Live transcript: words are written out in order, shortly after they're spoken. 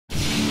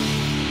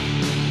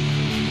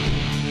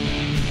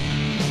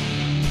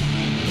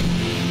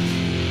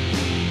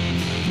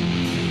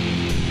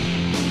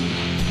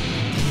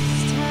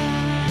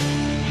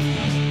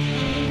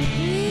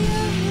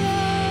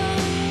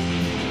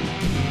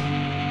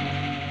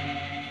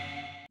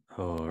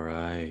All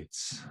right.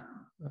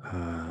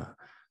 Uh,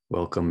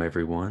 Welcome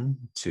everyone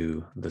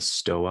to the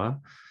Stoa.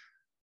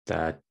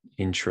 That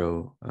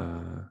intro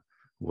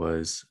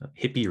was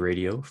hippie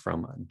radio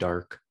from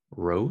Dark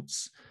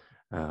Roads.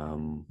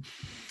 Um,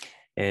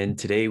 and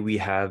today we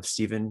have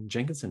Stephen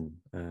Jenkinson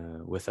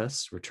with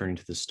us, returning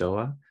to the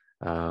Stoa.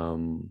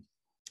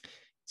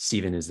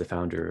 Stephen is the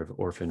founder of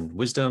Orphan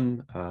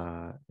Wisdom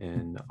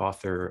and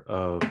author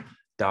of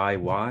Die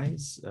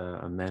Wise,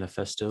 a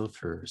manifesto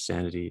for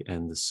sanity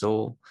and the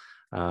soul.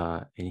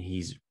 And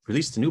he's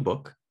released a new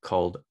book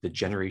called A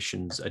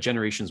Generation's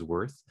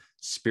Worth,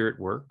 Spirit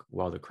Work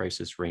While the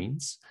Crisis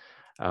Reigns.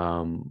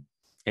 And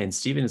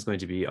Stephen is going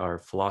to be our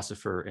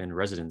philosopher in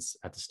residence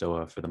at the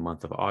Stoa for the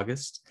month of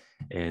August.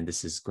 And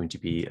this is going to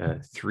be a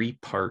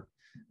 3-part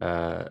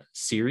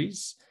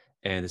series.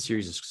 And the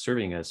series is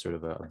serving as sort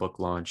of a book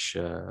launch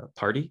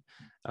party.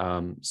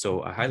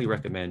 So I highly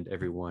recommend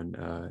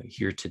everyone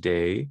here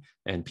today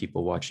and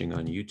people watching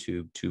on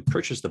YouTube to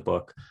purchase the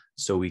book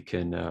so we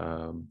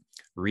can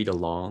read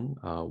along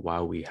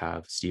while we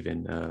have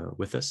Stephen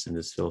with us in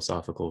this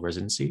philosophical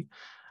residency.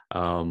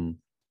 And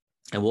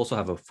we'll also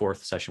have a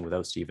 4th session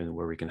without Stephen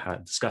where we can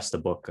discuss the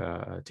book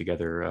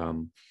together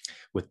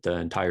with the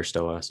entire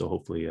Stoa. So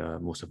hopefully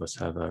most of us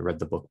have read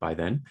the book by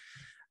then.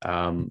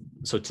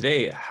 So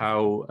today,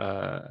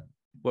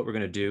 what we're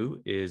going to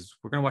do is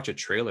we're going to watch a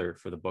trailer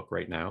for the book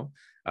right now.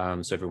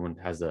 So everyone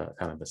has a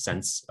kind of a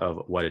sense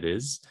of what it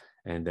is.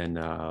 And then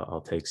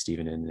I'll take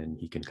Stephen in and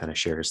he can kind of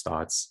share his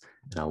thoughts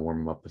and I'll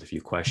warm him up with a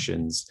few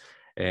questions.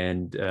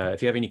 And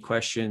if you have any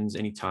questions,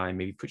 anytime,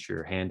 maybe put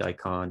your hand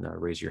icon,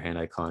 raise your hand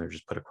icon, or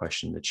just put a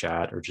question in the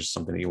chat or just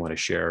something that you want to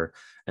share.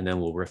 And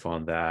then we'll riff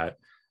on that.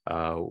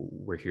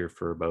 We're here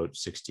for about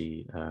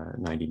 60,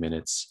 90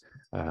 minutes.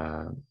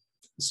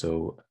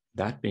 So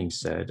that being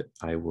said,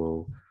 I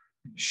will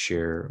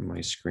share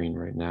my screen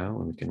right now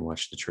and we can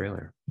watch the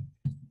trailer.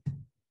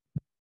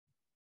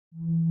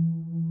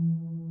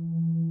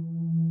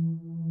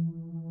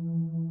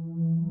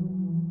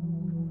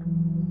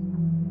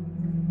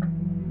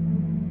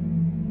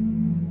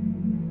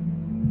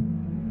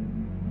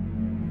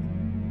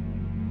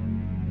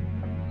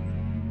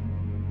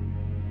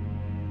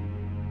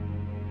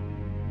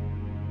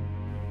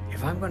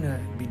 If I'm going to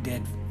be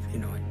dead,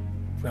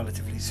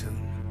 relatively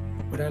soon,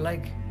 would I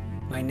like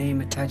my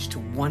name attached to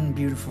one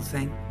beautiful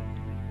thing?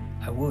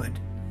 I would.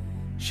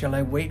 Shall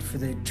I wait for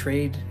the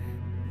trade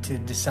to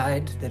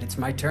decide that it's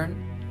my turn?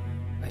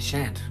 I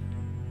shan't.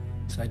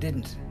 So I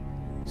didn't.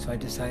 So I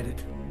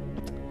decided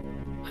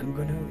I'm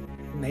going to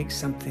make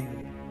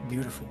something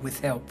beautiful with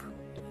help.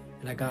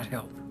 And I got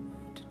help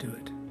to do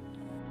it.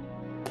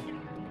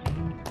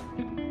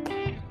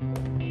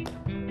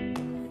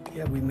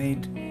 Yeah, we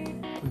made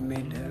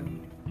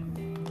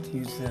to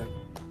use the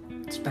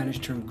Spanish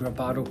term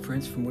grabado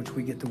prints, from which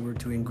we get the word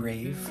to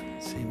engrave,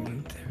 same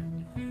root there.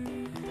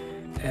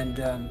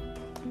 And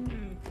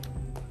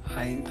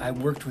I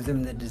worked with him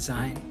in the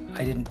design.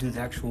 I didn't do the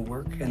actual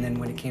work. And then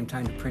when it came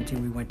time to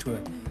printing, we went to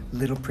a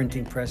little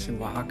printing press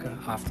in Oaxaca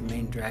off the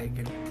main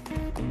drag.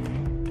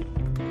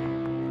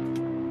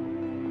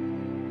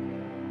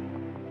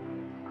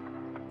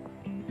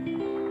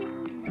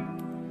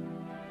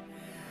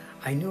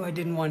 I knew I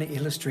didn't want to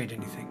illustrate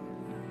anything.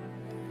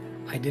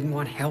 I didn't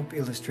want help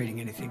illustrating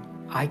anything.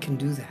 I can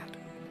do that,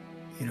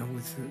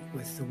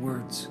 with the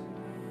words.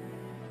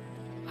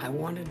 I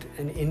wanted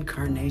an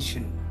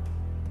incarnation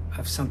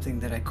of something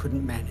that I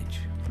couldn't manage.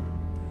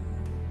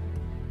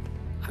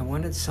 I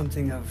wanted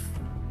something of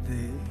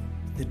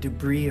the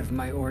debris of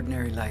my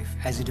ordinary life,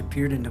 as it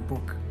appeared in the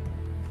book,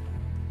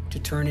 to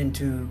turn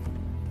into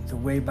the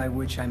way by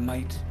which I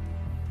might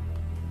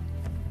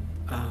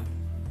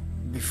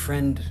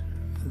befriend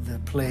the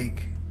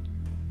plague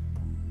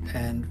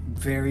and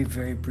very,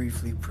 very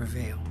briefly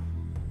prevail.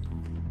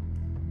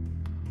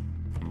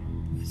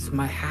 It's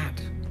my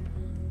hat.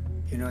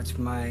 It's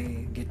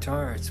my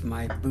guitar, it's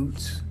my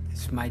boots,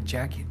 it's my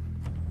jacket.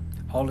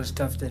 All the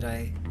stuff that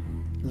I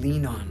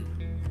lean on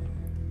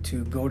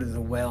to go to the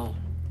well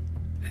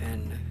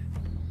and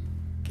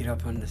get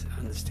up on the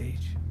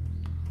stage.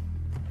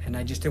 And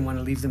I just didn't want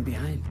to leave them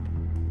behind.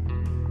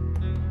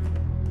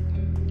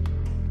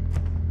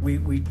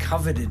 We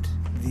coveted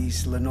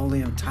these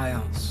linoleum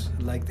tiles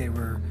like they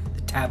were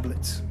the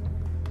tablets,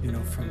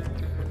 from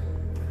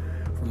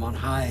on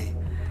high.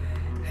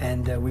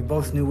 And we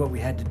both knew what we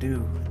had to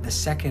do the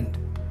second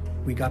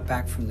we got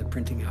back from the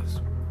printing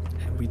house.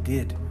 And we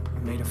did.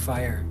 We made a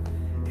fire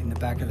in the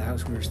back of the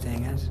house we were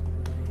staying at.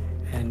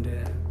 And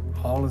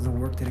all of the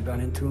work that had gone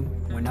into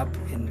them went up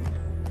in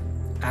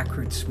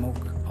acrid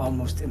smoke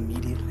almost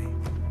immediately,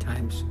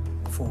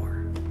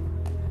 ×4.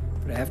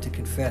 But I have to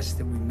confess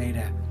that we made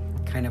a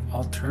kind of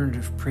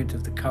alternative print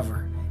of the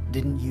cover,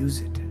 didn't use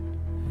it,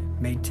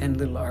 made 10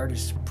 little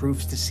artist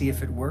proofs to see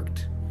if it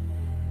worked,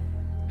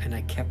 and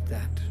I kept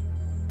that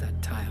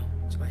tile.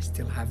 So I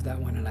still have that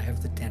one, and I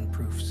have the 10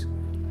 proofs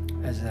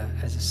as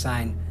a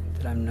sign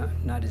that I'm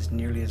not as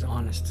nearly as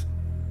honest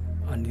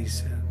on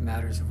these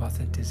matters of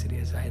authenticity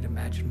as I had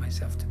imagined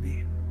myself to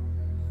be.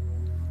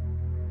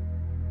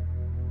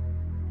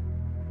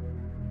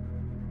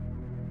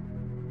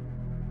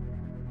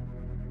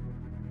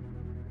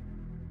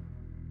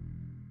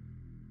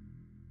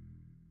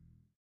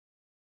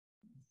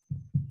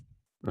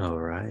 All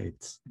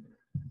right.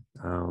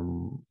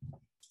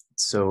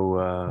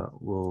 So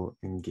we'll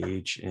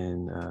engage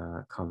in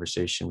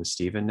conversation with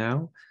Stephen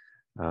now.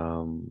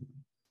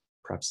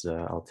 Perhaps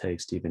I'll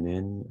tag Stephen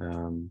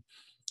in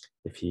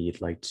if he'd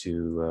like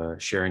to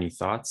share any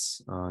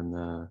thoughts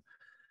on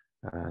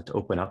to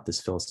open up this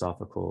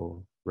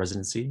philosophical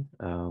residency.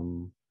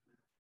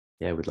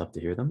 Yeah, we'd love to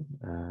hear them.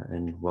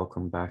 And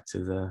welcome back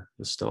to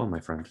the Stoa, my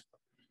friend.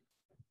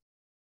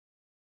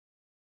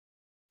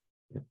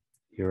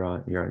 You're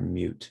on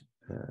mute.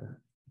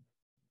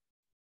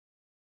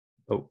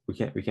 Oh, we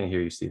can't hear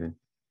you, Stephen.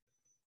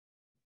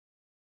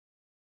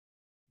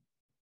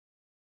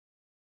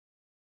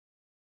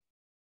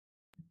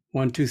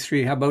 One, two,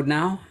 three. How about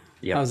now?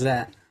 Yep. How's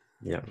that?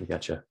 Yeah, we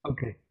gotcha.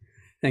 Okay.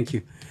 Thank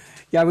you.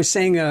 Yeah, I was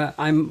saying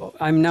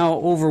I'm now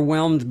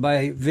overwhelmed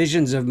by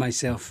visions of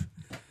myself,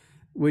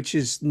 which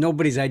is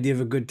nobody's idea of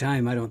a good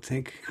time, I don't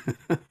think.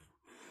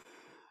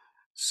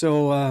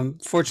 So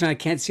fortunately, I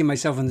can't see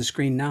myself on the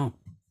screen now.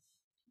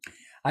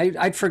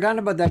 I'd forgotten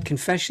about that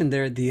confession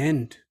there at the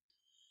end.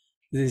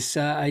 This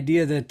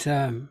idea that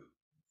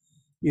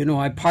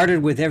I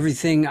parted with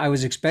everything I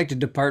was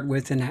expected to part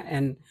with,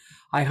 and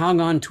I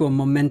hung on to a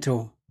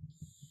memento,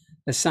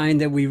 a sign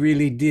that we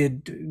really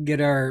did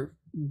get our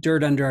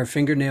dirt under our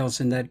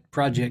fingernails in that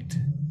project.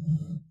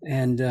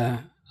 And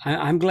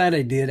I'm glad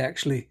I did,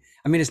 actually.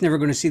 I mean, it's never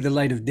going to see the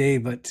light of day,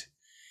 but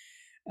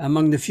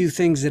among the few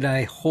things that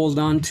I hold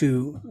on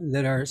to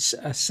that are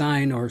a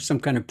sign or some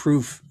kind of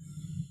proof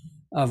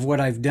of what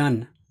I've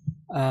done,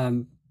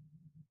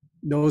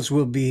 those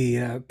will be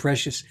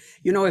precious.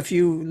 If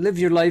you live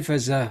your life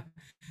as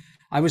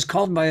I was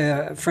called by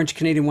a French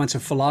Canadian once a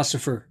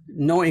philosopher.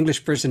 No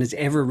English person has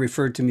ever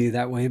referred to me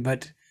that way,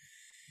 but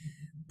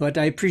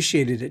I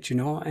appreciated it,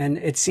 and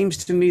it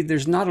seems to me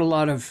there's not a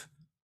lot of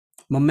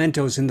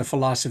mementos in the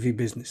philosophy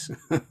business,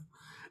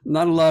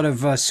 not a lot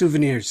of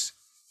souvenirs,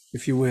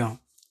 if you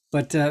will,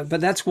 but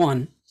that's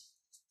one.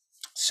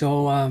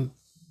 So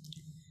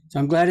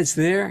I'm glad it's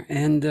there,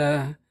 and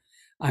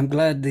I'm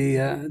glad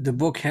the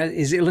book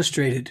is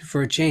illustrated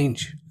for a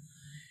change,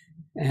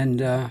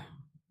 and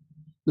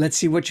let's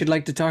see what you'd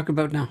like to talk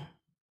about now.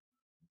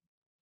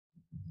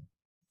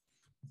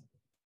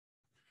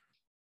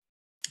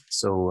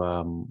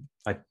 So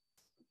I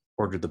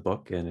ordered the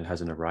book and it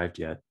hasn't arrived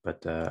yet,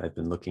 but I've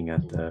been looking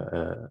at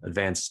the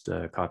advanced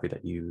copy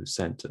that you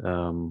sent.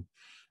 And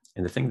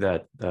the thing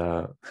that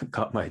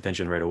caught my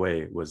attention right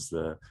away was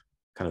the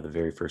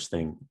very first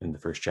thing in the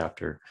first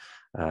chapter.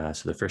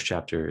 So the first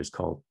chapter is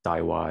called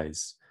Die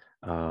Wise,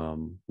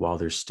 while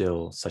there's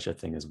still such a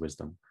thing as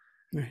wisdom.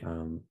 Right.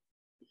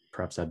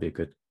 Perhaps that'd be a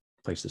good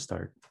place to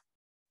start.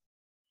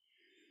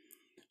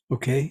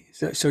 Okay.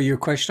 So your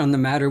question on the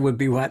matter would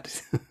be what?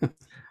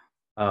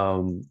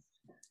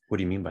 What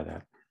do you mean by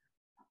that?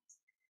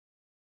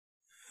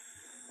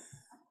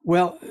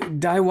 Well,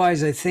 Die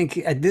Wise, I think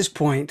at this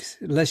point,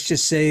 let's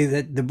just say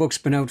that the book's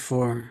been out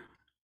for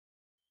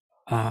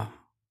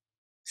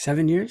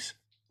 7 years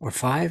or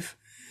 5.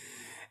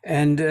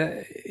 And,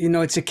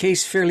 it's a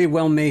case fairly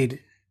well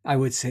made, I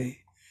would say.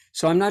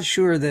 So I'm not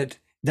sure that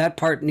that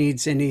part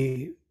needs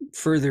any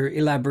further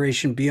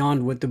elaboration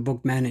beyond what the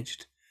book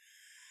managed.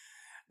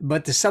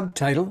 But the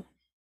subtitle,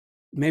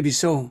 maybe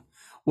so,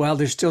 while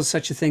there's still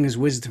such a thing as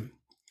wisdom.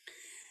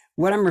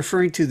 What I'm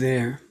referring to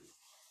there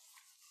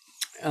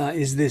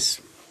is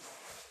this.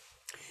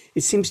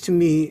 It seems to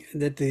me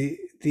that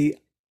the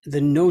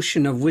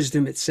notion of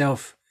wisdom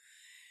itself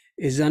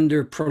is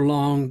under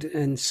prolonged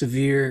and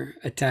severe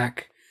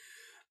attack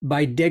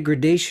by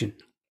degradation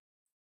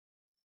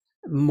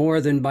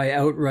more than by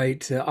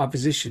outright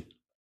opposition.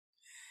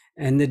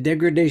 And the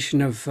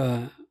degradation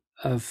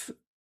of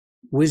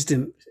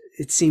wisdom,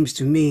 it seems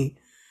to me,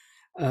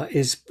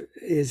 is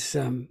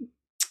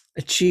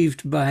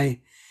achieved by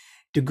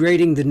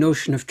degrading the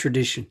notion of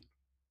tradition.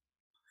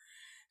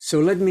 So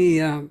let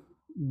me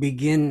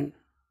begin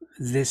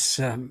this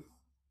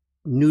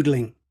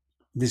noodling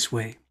this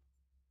way.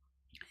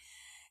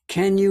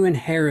 Can you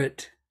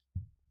inherit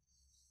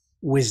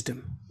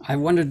wisdom? I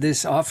wondered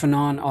this off and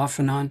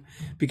on,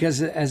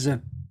 because as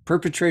a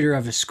perpetrator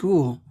of a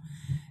school,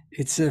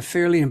 it's a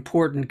fairly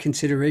important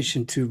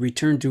consideration to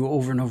return to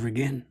over and over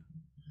again.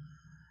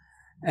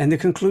 And the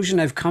conclusion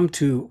I've come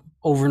to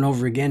over and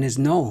over again is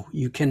no,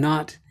 you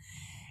cannot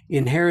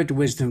inherit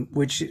wisdom,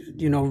 which,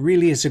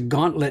 really is a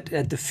gauntlet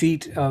at the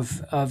feet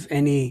of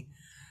any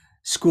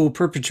school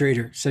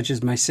perpetrator, such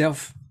as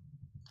myself.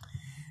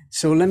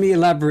 So let me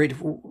elaborate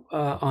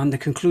on the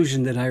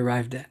conclusion that I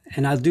arrived at.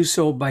 And I'll do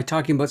so by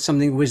talking about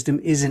something wisdom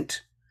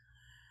isn't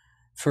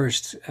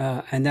first,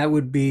 and that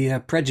would be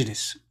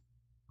prejudice.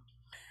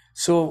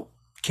 So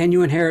can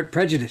you inherit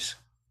prejudice?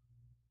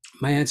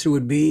 My answer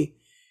would be,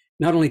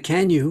 not only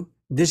can you,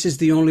 this is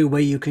the only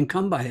way you can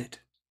come by it.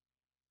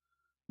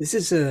 This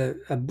is a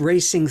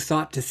bracing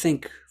thought to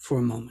think for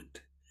a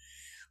moment.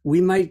 We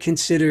might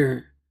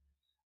consider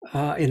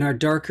in our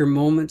darker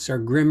moments, our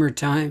grimmer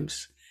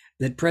times,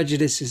 that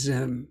prejudice is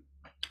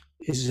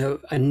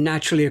a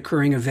naturally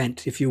occurring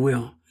event, if you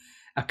will,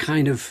 a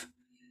kind of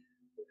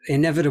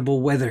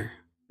inevitable weather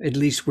at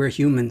least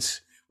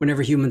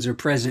whenever humans are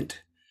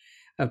present,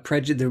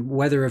 the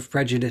weather of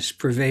prejudice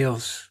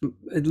prevails,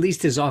 at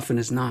least as often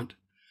as not.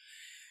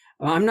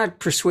 I'm not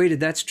persuaded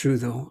that's true,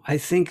 though. I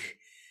think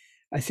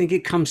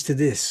it comes to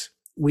this.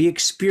 We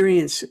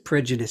experience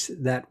prejudice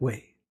that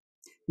way,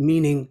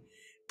 meaning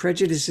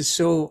prejudice is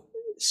so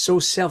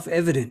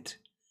self-evident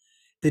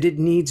that it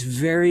needs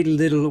very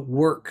little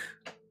work,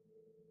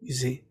 you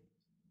see.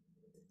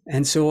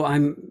 And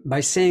so by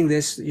saying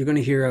this, you're going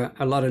to hear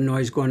a lot of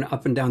noise going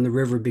up and down the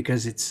river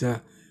because it's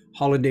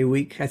holiday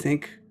week, I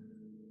think.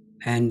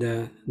 And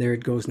there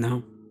it goes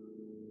now.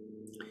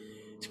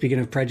 Speaking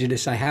of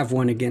prejudice, I have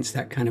one against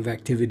that kind of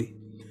activity.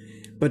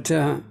 But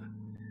the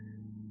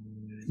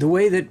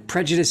way that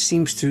prejudice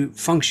seems to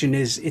function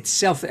is its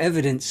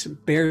self-evidence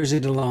bears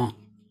it along.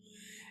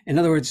 In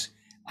other words,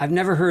 I've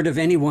never heard of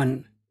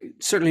anyone,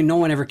 certainly no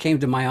one ever came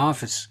to my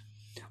office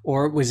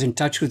or was in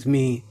touch with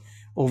me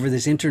over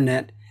this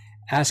internet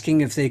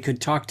asking if they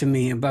could talk to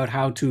me about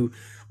how to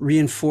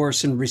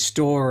reinforce and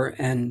restore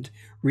and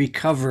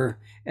recover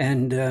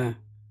and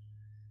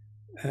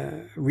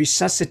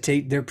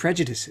resuscitate their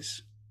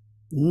prejudices.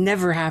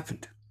 Never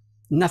happened.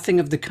 Nothing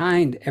of the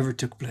kind ever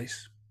took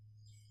place.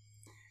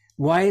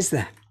 Why is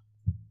that?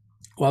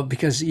 Well,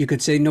 because you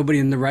could say nobody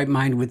in the right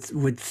mind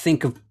would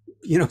think of,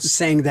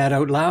 saying that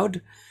out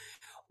loud.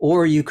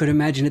 Or you could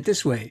imagine it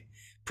this way.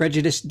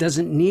 Prejudice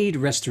doesn't need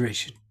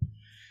restoration.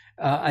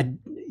 A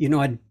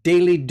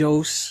daily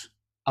dose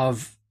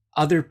of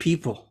other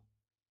people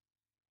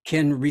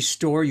can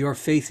restore your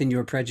faith in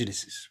your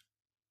prejudices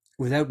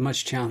without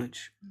much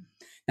challenge.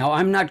 Now,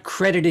 I'm not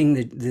crediting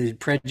the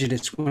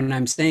prejudice when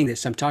I'm saying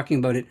this. I'm talking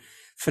about it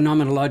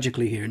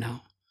phenomenologically here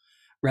now,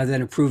 rather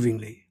than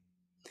approvingly.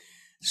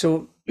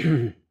 So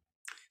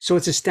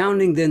it's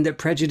astounding then that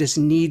prejudice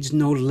needs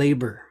no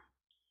labor.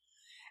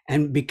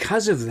 And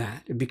because of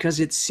that, because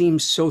it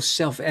seems so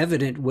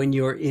self-evident when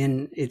you're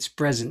in its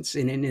presence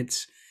and in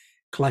its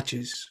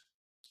clutches,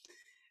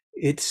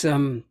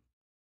 you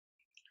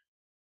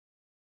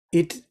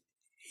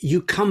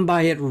come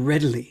by it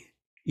readily.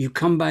 You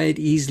come by it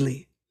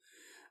easily.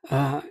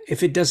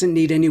 If it doesn't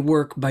need any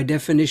work, by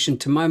definition,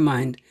 to my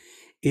mind,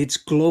 it's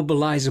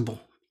globalizable.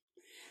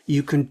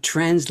 You can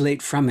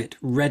translate from it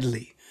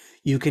readily.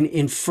 You can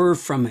infer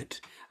from it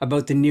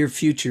about the near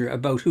future,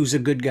 about who's a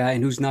good guy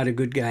and who's not a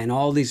good guy, and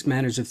all these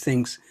manners of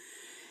things.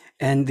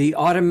 And the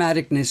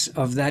automaticness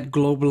of that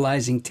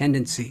globalizing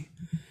tendency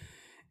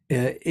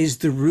is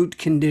the root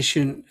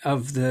condition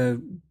of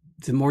the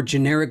more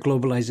generic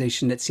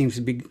globalization that seems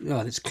to be,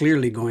 that's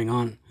clearly going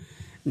on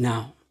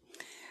now.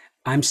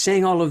 I'm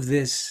saying all of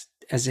this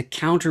as a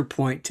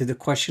counterpoint to the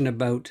question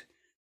about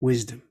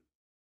wisdom.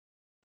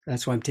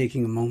 That's why I'm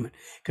taking a moment,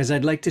 because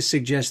I'd like to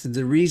suggest that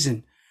the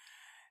reason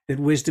that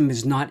wisdom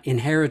is not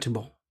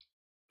inheritable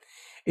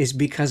is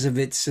because of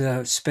its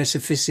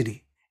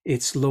specificity,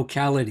 its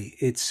locality,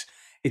 its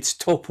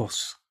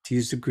topos, to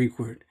use the Greek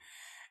word.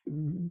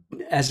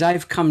 As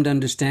I've come to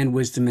understand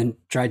wisdom and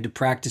tried to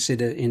practice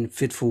it in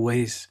fitful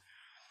ways,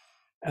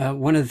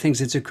 one of the things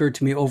that's occurred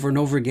to me over and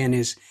over again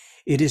is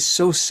it is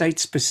so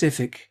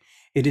site-specific,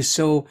 it is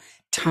so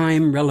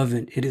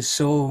time-relevant, it is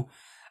so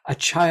a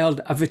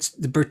child of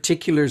the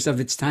particulars of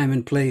its time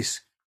and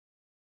place,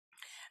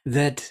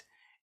 that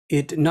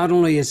it not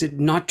only is it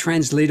not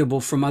translatable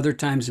from other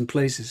times and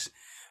places,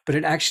 but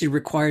it actually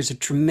requires a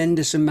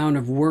tremendous amount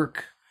of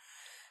work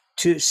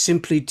to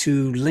simply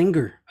to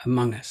linger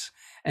among us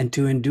and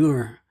to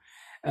endure.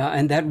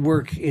 And that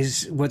work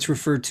is what's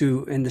referred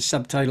to in the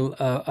subtitle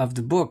of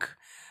the book,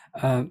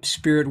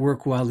 Spirit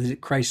Work While the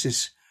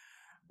Crisis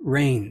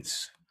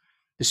Reigns.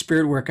 The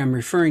spirit work I'm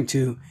referring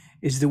to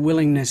is the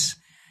willingness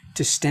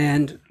to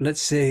stand,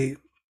 let's say,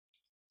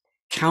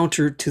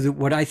 counter to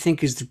what I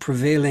think is the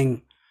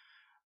prevailing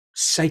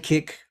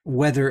psychic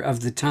weather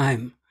of the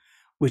time,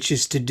 which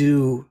is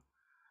to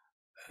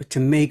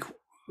make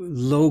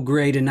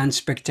low-grade and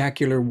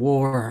unspectacular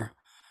war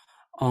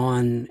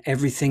on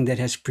everything that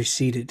has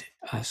preceded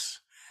us,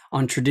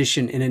 on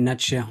tradition in a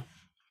nutshell,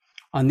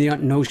 on the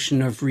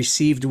notion of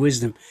received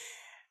wisdom.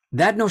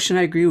 That notion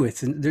I agree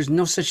with. There's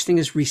no such thing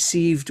as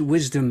received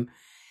wisdom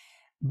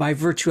by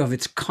virtue of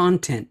its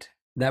content.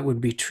 That would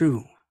be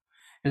true.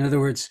 In other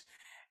words,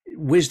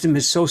 wisdom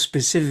is so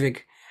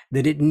specific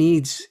that it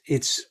needs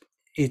its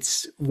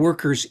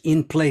workers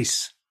in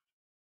place,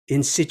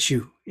 in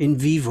situ, in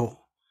vivo,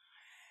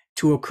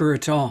 to occur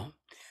at all.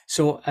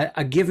 So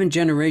a given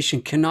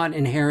generation cannot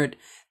inherit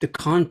the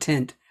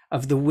content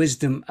of the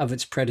wisdom of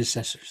its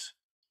predecessors.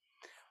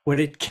 What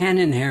it can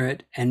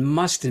inherit and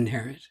must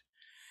inherit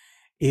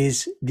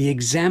is the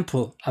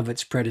example of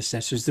its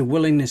predecessors, the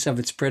willingness of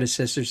its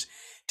predecessors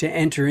to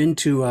enter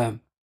into a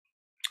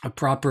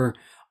proper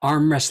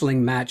arm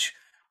wrestling match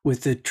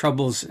with the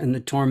troubles and the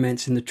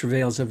torments and the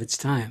travails of its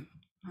time.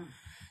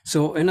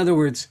 So in other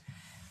words,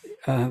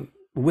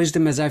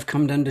 wisdom, as I've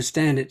come to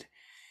understand it,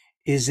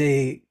 is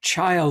a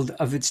child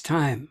of its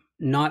time,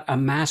 not a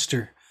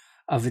master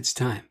of its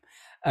time,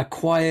 a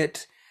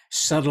quiet,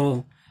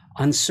 subtle,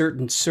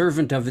 uncertain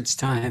servant of its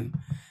time,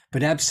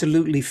 but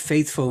absolutely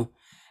faithful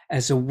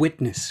as a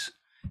witness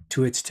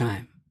to its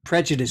time.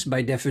 Prejudice,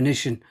 by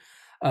definition,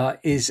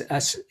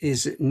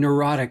 is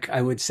neurotic,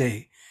 I would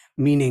say,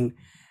 meaning,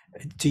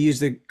 to use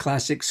the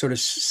classic sort of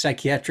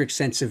psychiatric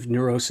sense of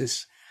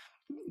neurosis,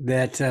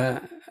 that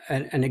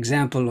an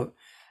example,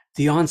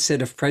 the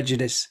onset of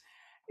prejudice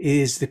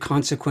is the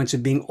consequence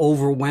of being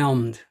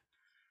overwhelmed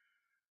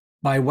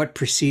by what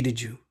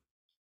preceded you.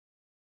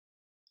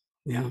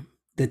 Yeah,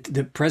 that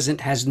the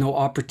present has no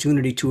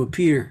opportunity to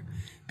appear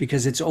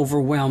because it's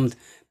overwhelmed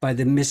by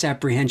the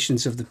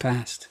misapprehensions of the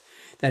past.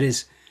 That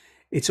is,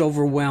 it's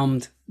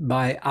overwhelmed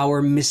by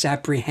our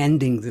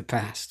misapprehending the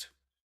past.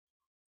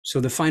 So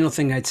the final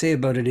thing I'd say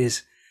about it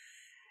is,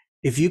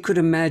 if you could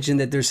imagine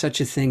that there's such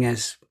a thing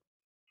as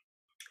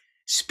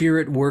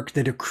spirit work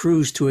that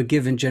accrues to a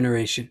given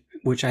generation,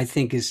 which I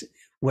think is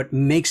what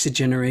makes a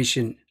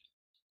generation,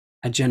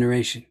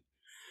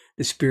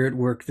 the spirit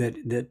work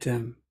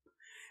that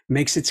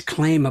makes its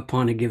claim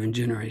upon a given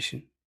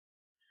generation.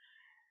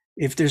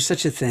 If there's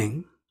such a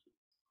thing,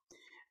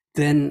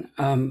 then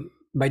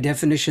by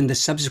definition, the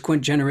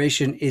subsequent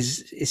generation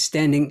is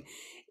standing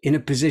in a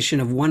position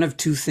of one of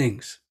two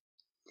things.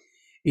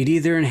 It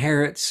either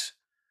inherits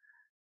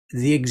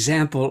the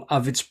example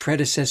of its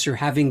predecessor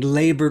having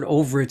labored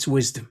over its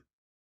wisdom,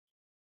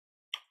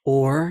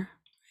 or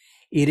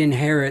it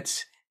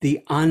inherits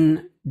the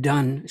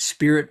undone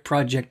spirit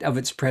project of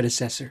its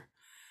predecessor.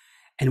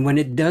 And when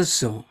it does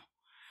so,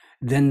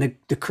 then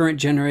the current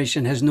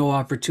generation has no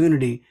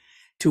opportunity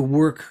to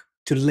work,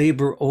 to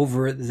labor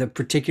over the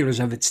particulars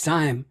of its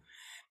time,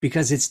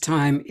 because its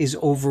time is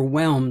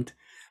overwhelmed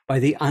by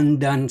the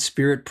undone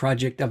spirit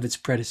project of its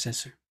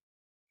predecessor.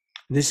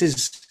 This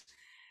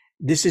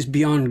is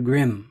beyond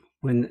grim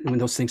when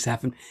those things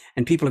happen.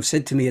 And people have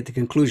said to me at the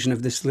conclusion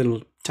of this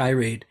little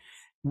tirade,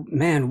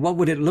 man, what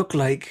would it look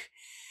like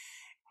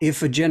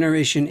if a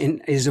generation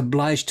is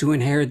obliged to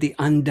inherit the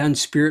undone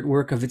spirit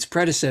work of its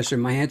predecessor?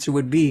 My answer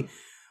would be,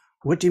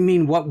 what do you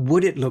mean, what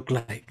would it look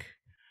like?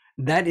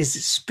 That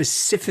is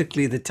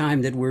specifically the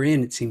time that we're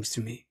in, it seems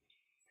to me.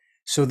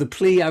 So the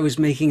plea I was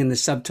making in the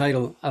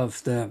subtitle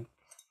of the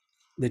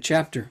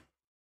chapter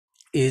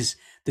is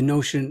the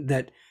notion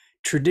that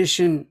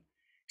tradition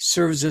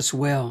serves us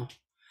well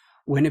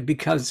when it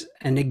becomes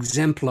an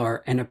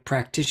exemplar and a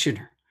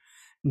practitioner,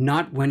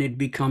 not when it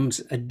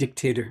becomes a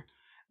dictator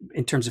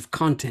in terms of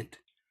content.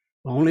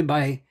 Only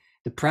by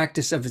the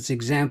practice of its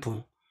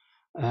example.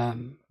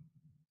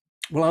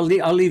 Well,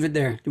 I'll leave it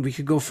there. We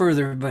could go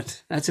further,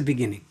 but that's a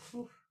beginning.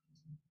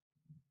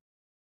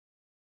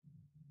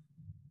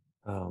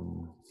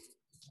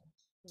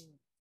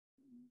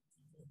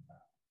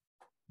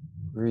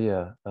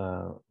 Ria,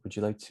 would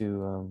you like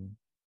to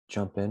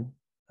jump in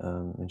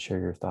and share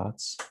your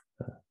thoughts?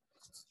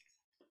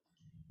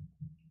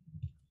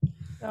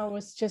 I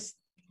was just,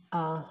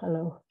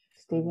 hello,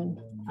 Stephen,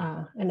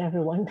 and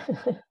everyone.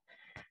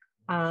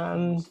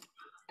 I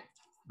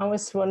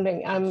was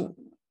wondering, I'm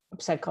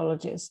a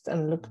psychologist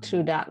and look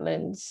through that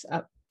lens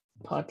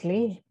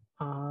partly,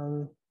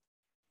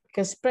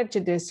 because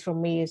prejudice for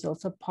me is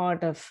also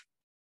part of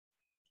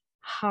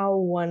how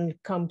one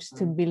comes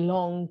to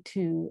belong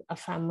to a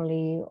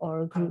family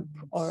or a group,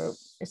 or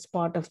is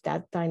part of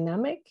that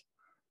dynamic.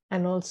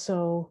 And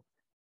also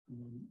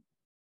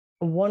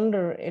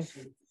wonder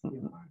if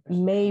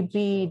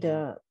maybe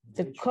the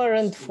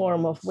current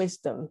form of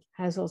wisdom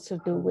has also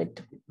to do with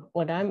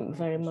what I'm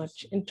very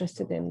much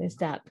interested in, is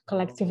that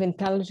collective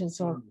intelligence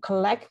or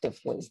collective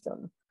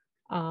wisdom,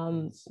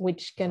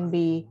 which can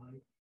be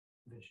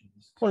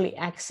only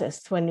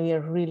accessed when we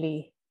are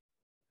really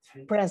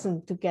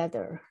present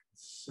together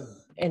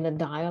in a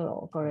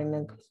dialogue or in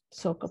a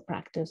soka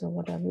practice or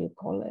whatever you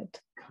call it.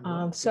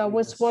 So I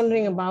was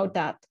wondering about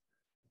that,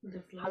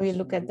 how you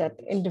look at that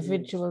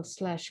individual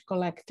 /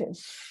 collective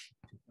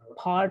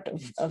part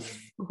of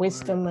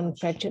wisdom and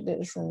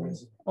prejudice and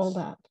all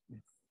that.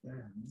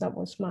 That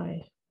was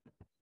my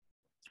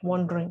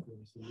wondering.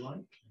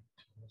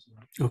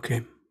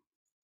 Okay.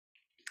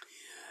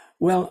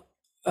 Well,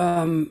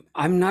 I'm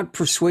not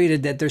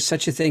persuaded that there's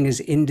such a thing as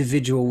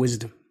individual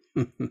wisdom.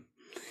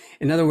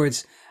 In other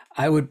words,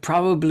 I would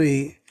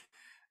probably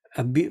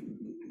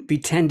be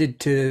tended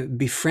to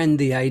befriend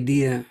the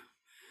idea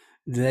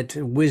that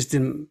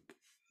wisdom,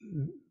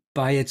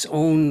 by its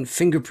own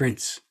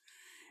fingerprints,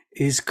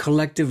 is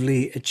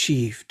collectively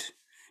achieved,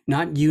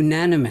 not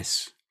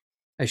unanimous,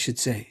 I should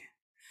say,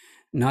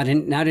 not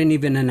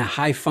even in a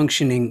high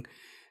functioning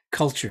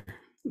culture,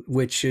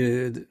 which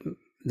the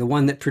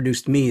one that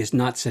produced me is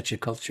not such a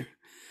culture.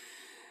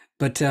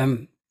 But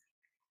I'm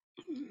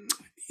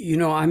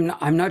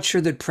not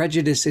sure that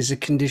prejudice is a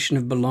condition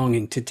of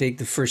belonging, to take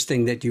the first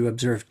thing that you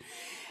observed.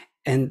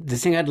 And the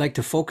thing I'd like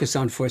to focus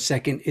on for a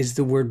second is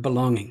the word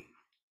belonging,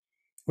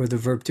 or the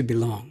verb to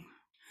belong.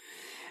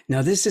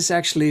 Now, this is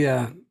actually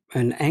an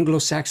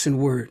Anglo-Saxon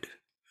word.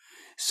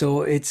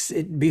 So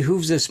it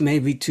behooves us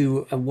maybe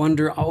to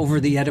wonder over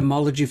the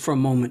etymology for a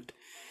moment,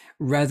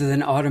 rather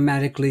than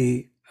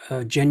automatically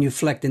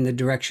genuflect in the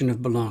direction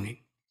of belonging.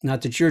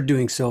 Not that you're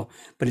doing so,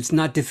 but it's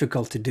not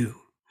difficult to do.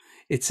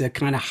 It's a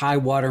kind of high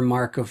water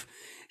mark of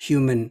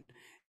human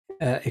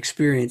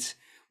experience.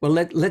 Well,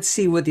 let's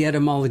see what the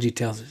etymology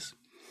tells us.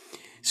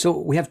 So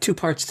we have two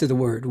parts to the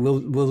word.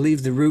 We'll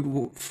leave the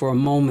root for a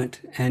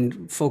moment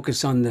and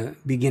focus on the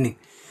beginning.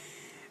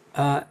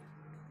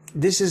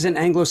 This is an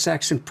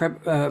Anglo-Saxon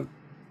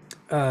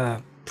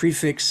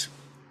prefix,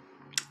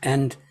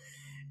 and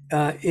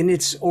in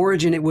its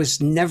origin,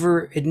 it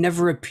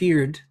never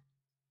appeared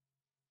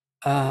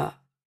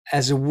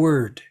as a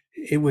word.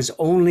 It was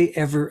only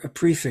ever a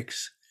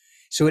prefix.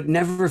 So it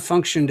never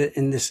functioned at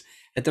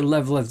the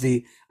level of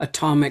the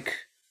atomic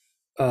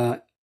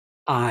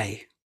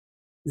I,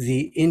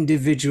 the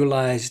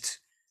individualized,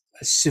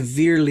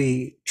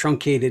 severely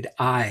truncated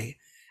I,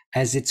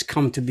 as it's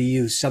come to be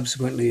used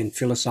subsequently in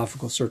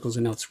philosophical circles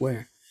and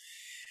elsewhere.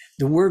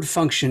 The word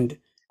functioned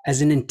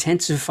as an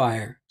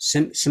intensifier,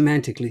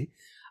 semantically,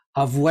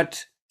 of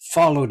what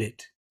followed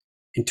it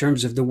in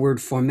terms of the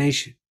word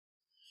formation.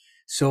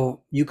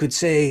 So you could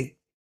say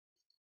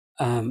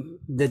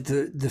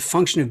that the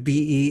function of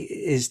BE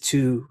is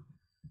to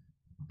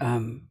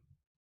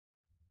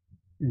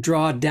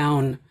draw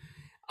down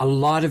a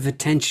lot of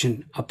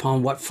attention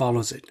upon what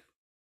follows it.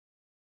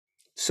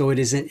 So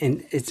it's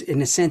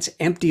in a sense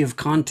empty of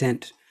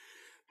content,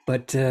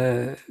 but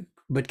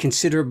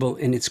considerable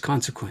in its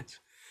consequence.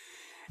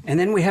 And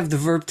then we have the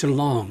verb to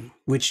long,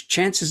 which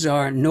chances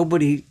are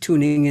nobody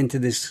tuning into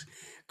this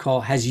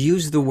call has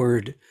used the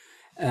word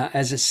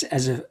as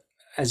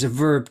a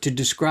verb to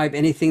describe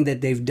anything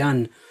that they've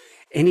done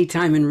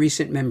anytime in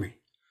recent memory.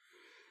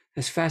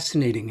 That's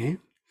fascinating, eh?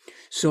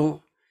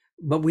 So,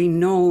 but we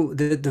know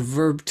that the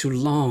verb to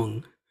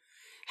long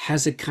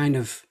has a kind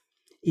of,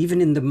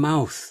 even in the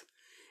mouth,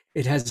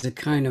 it has a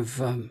kind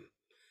of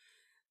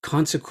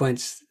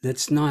consequence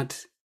that's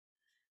not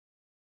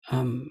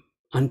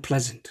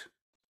unpleasant.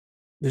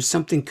 There's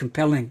something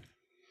compelling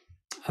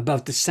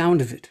about the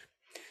sound of it.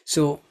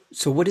 So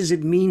what does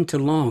it mean to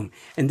long?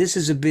 And this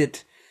is a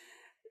bit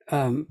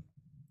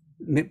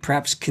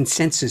perhaps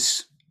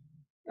consensus,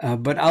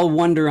 but I'll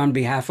wonder on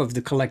behalf of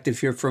the collective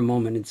here for a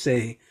moment and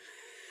say,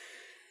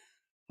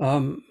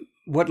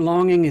 what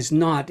longing is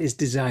not is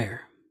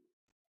desire.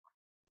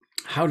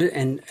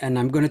 And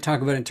I'm going to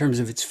talk about it in terms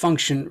of its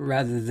function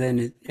rather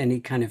than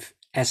any kind of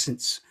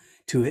essence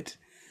to it.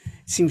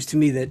 It seems to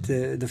me that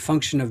the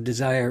function of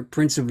desire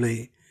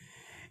principally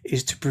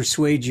is to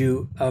persuade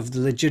you of the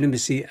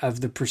legitimacy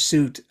of the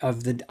pursuit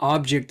of the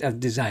object of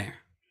desire.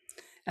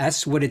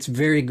 That's what it's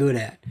very good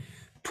at,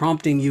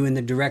 prompting you in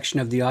the direction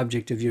of the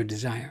object of your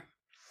desire.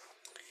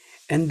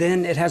 And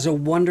then it has a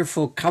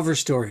wonderful cover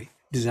story,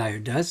 desire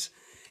does,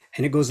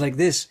 and it goes like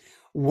this: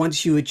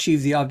 once you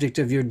achieve the object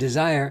of your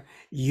desire,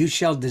 you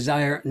shall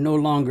desire no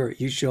longer.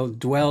 You shall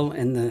dwell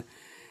in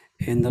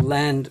the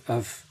land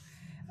of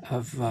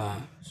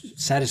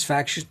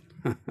satisfaction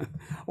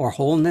or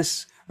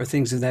wholeness or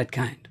things of that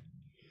kind.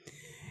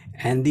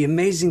 And the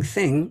amazing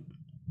thing,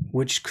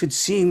 which could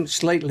seem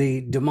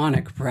slightly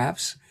demonic,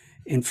 perhaps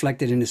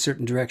inflected in a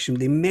certain direction,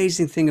 the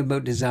amazing thing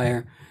about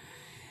desire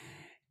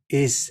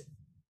is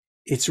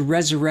its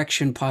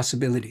resurrection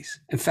possibilities.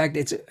 In fact,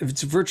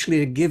 it's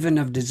virtually a given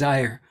of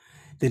desire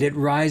that it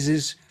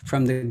rises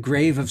from the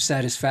grave of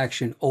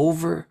satisfaction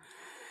over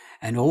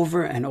and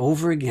over and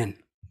over again.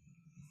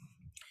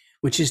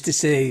 Which is to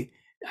say,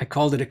 I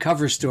called it a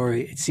cover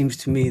story. It seems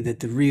to me that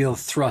the real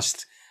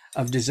thrust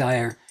of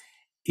desire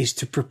is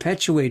to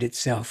perpetuate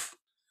itself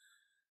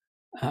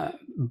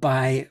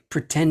by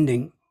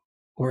pretending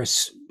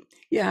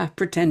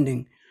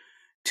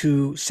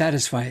to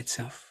satisfy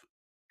itself.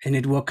 And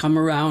it will come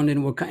around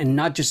and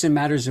not just in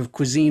matters of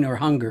cuisine or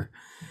hunger,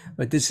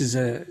 but this is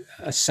a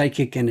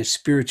psychic and a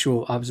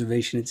spiritual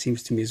observation, it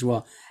seems to me as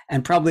well,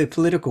 and probably a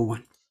political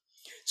one.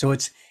 So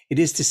it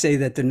is to say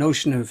that the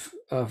notion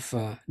of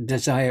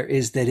desire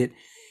is that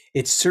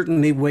it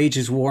certainly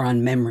wages war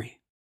on memory,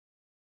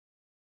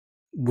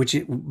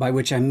 by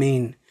which I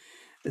mean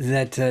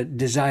that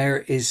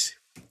desire is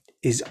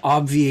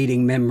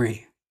obviating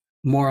memory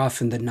more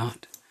often than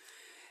not.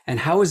 And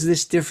how is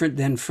this different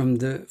then from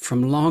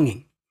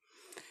longing?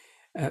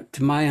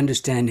 To my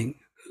understanding,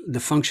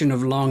 the function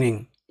of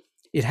longing,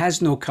 it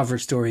has no cover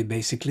story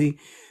basically,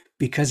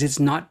 because it's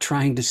not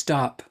trying to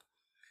stop.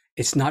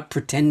 It's not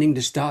pretending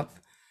to stop.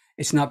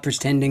 It's not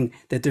pretending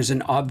that there's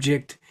an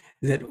object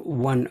that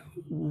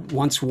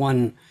once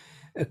one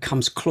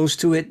comes close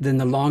to it, then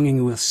the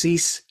longing will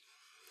cease.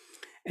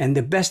 And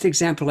the best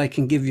example I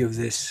can give you of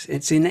this,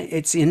 it's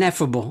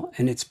ineffable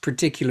and it's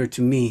particular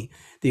to me,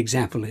 the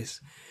example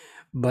is.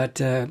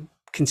 But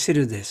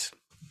consider this.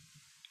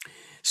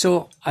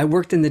 So I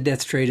worked in the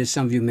death trade, as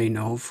some of you may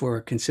know, for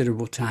a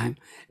considerable time.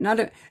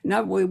 It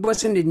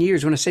wasn't in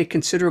years. When I say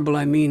considerable,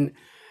 I mean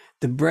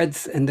the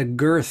breadth and the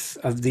girth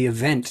of the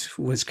event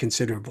was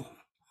considerable.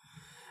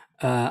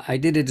 I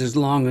did it as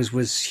long as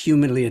was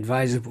humanly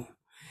advisable.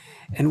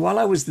 And while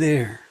I was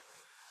there,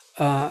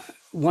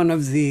 one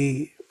of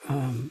the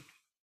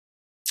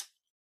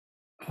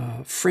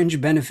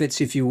fringe benefits,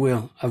 if you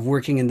will, of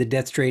working in the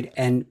death trade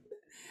and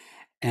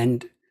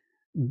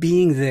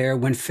being there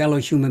when fellow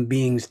human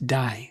beings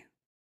die,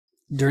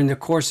 during the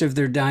course of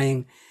their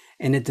dying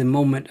and at the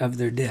moment of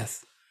their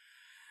death,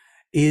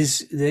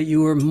 is that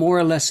you are more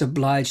or less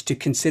obliged to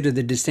consider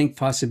the distinct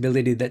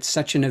possibility that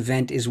such an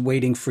event is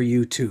waiting for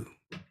you too.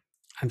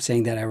 I'm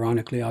saying that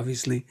ironically,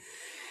 obviously.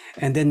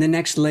 And then the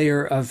next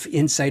layer of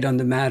insight on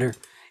the matter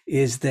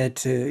is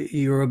that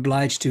you're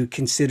obliged to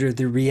consider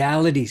the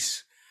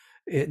realities,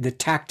 the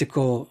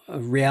tactical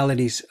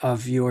realities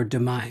of your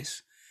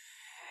demise.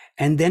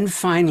 And then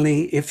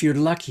finally, if you're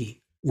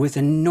lucky, with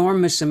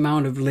enormous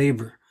amount of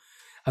labor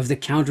of the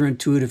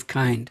counterintuitive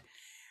kind,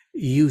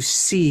 you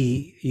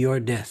see your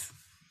death.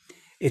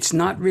 It's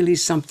not really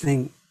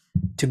something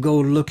to go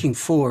looking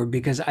for,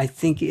 because I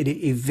think it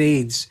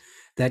evades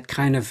that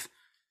kind of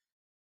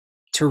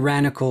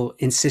tyrannical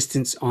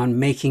insistence on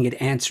making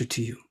it answer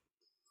to you.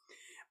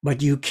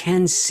 But you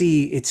can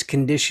see its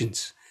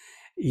conditions.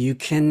 You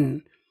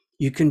can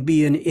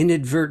be an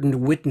inadvertent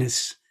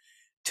witness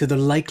to the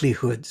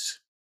likelihoods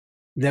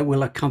that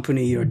will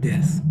accompany your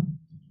death.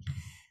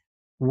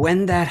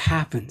 When that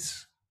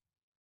happens,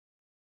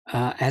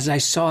 as I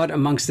saw it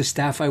amongst the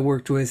staff I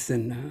worked with,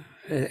 and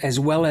as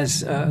well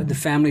as the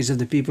families of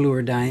the people who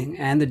are dying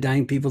and the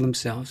dying people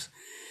themselves,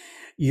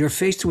 you're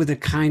faced with a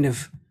kind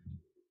of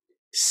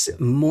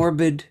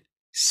morbid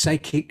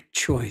psychic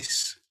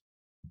choice,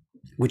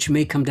 which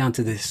may come down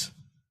to this.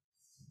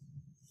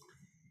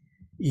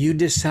 You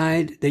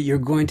decide that you're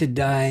going to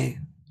die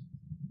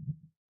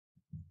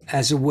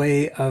as a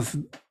way of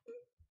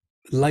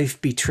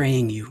life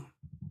betraying you,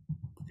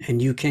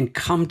 and you can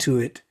come to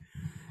it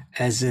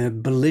as a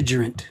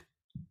belligerent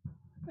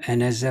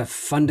and as a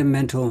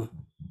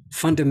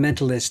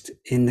fundamentalist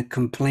in the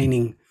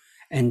complaining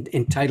and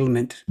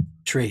entitlement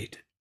trade.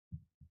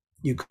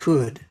 You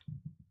could.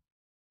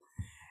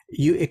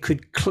 It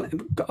could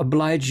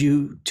oblige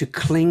you to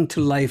cling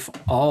to life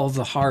all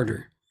the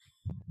harder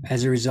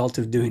as a result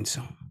of doing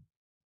so.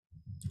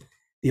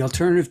 The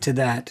alternative to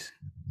that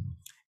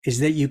is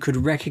that you could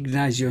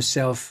recognize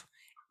yourself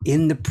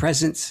in the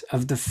presence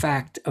of the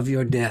fact of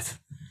your death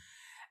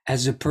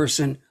as a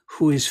person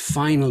who is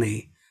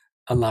finally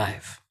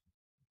alive.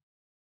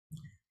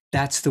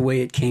 That's the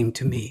way it came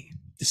to me,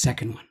 the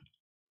second one.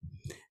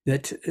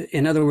 That,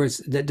 in other words,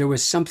 that there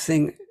was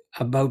something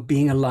about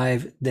being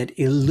alive that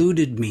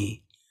eluded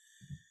me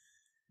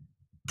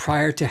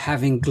prior to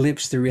having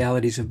glimpsed the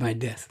realities of my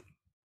death.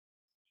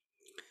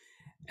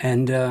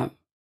 And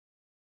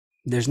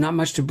there's not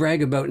much to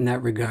brag about in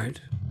that regard,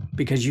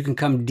 because you can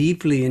come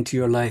deeply into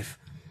your life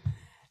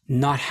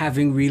not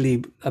having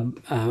really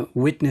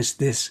witnessed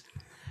this,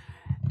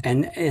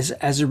 and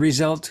as a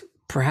result,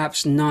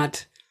 perhaps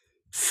not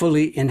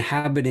fully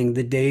inhabiting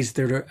the days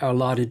that are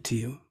allotted to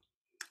you.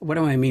 What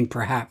do I mean,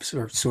 perhaps,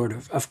 or sort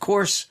of? Of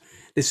course,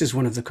 this is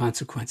one of the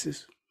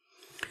consequences.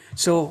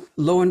 So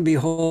lo and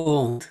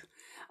behold,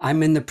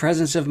 I'm in the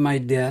presence of my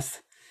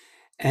death,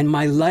 and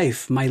my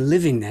life, my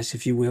livingness,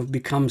 if you will,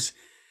 becomes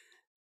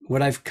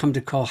what I've come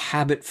to call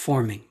habit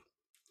forming.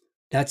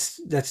 That's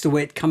the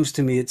way it comes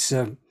to me. It's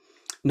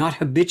not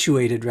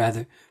habituated,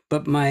 rather,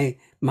 but my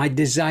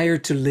desire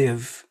to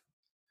live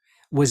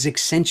was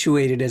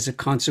accentuated as a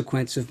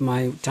consequence of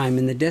my time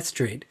in the death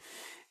trade.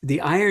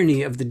 The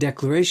irony of the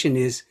declaration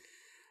is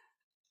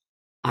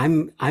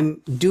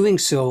I'm doing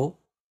so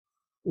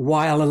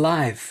while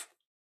alive.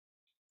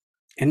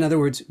 In other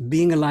words,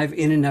 being alive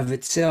in and of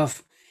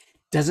itself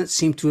doesn't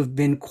seem to have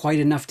been quite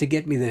enough to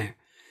get me there.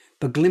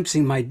 But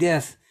glimpsing my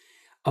death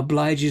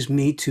obliges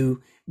me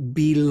to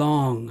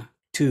belong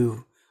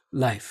to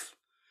life.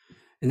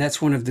 And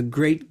that's one of the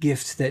great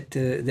gifts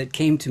that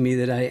came to me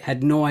that I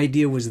had no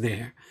idea was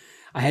there.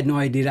 I had no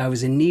idea I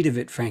was in need of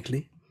it,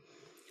 frankly.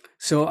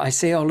 So I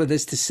say all of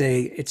this to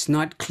say it's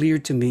not clear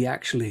to me,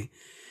 actually,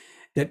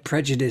 that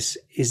prejudice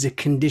is a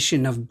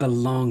condition of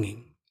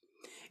belonging.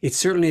 It's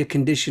certainly a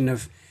condition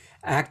of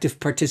active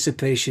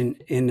participation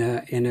in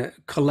a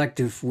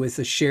collective with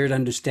a shared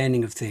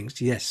understanding of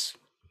things. Yes,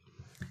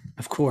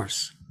 of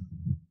course.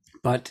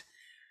 But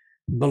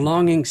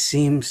belonging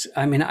seems,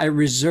 I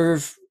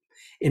reserve,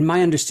 in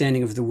my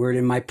understanding of the word,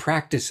 in my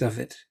practice of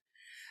it,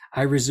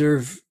 I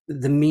reserve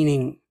the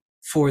meaning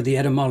for the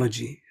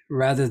etymology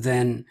rather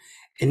than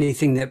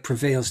anything that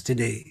prevails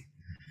today.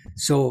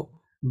 So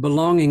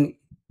belonging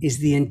is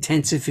the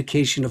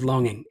intensification of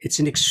longing. It's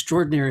an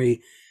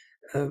extraordinary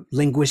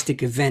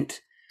linguistic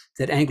event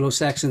that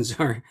Anglo-Saxons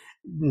are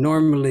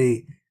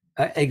normally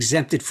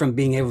exempted from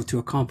being able to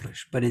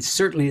accomplish. But it's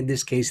certainly in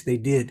this case they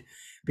did,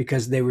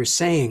 because they were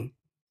saying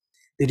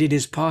that it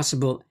is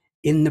possible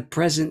in the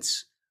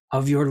presence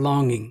of your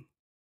longing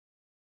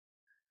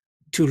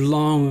to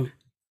long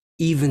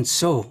even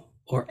so,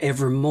 or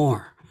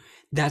evermore.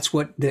 That's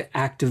what the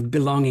act of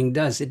belonging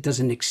does. It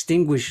doesn't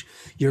extinguish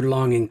your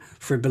longing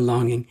for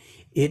belonging.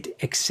 It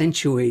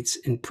accentuates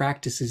and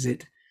practices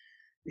it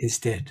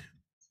instead.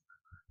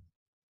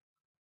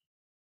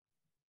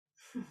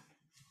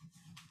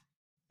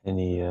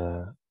 Any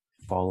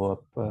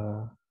follow-up,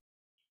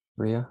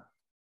 Ria?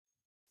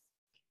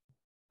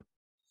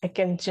 I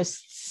can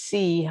just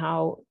see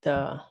how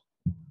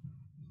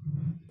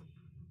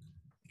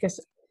because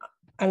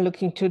I'm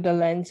looking through the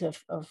lens of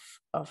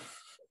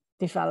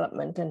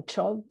development and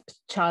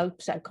child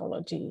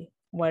psychology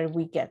where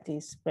we get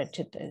these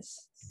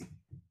prejudices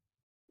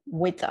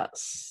with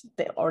us,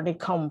 or they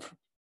come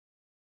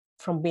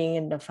from being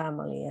in the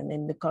family and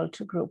in the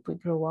culture group we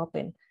grew up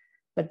in.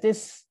 But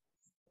this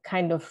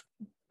kind of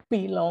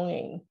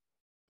belonging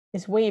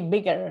is way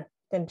bigger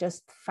than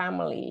just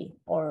family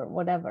or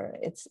whatever.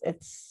 It's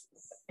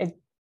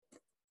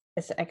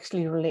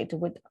actually related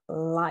with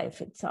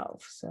life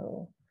itself.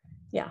 So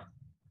yeah,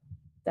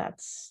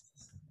 that's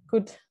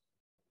good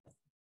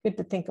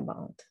to think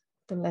about,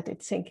 to let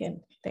it sink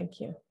in. Thank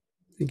you.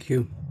 Thank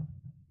you.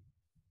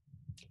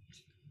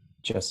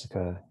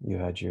 Jessica, you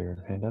had your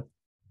hand up.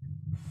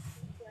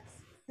 Yes,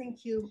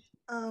 thank you.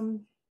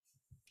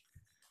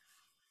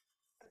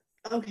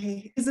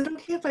 Okay, is it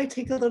okay if I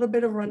take a little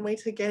bit of runway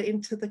to get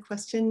into the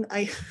question?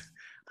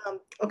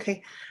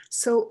 Okay,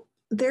 so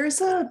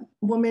there's a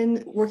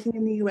woman working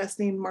in the US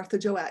named Martha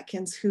Jo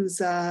Atkins,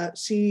 who's,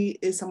 she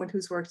is someone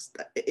who's worked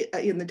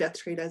in the death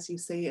trade, as you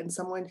say, and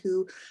someone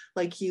who,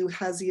 like you,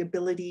 has the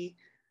ability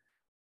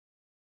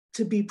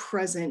to be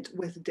present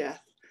with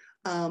death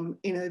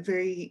in a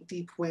very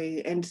deep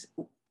way. And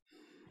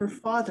her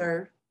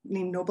father,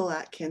 named Noble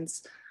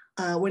Atkins,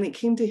 when it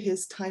came to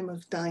his time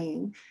of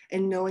dying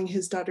and knowing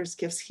his daughter's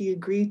gifts, he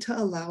agreed to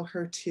allow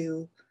her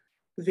to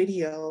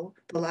video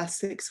the last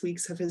 6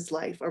 weeks of his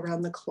life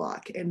around the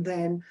clock. And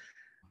then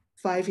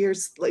 5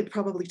 years, like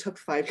probably took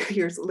 5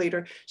 years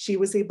later, she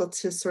was able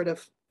to sort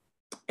of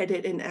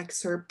edit and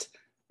excerpt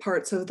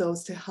parts of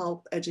those to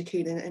help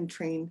educate and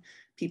train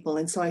people.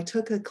 And so I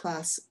took a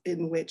class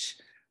in which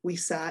we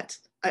sat,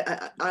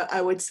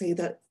 I would say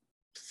that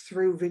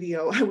through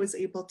video, I was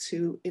able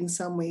to, in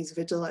some ways,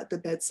 vigil at the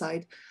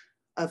bedside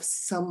of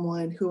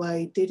someone who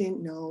I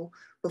didn't know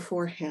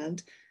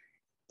beforehand,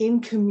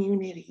 in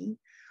community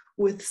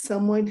with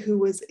someone who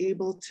was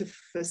able to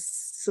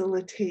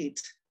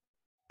facilitate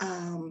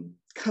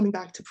coming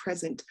back to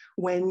present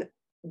when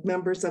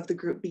members of the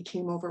group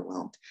became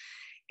overwhelmed.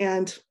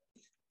 And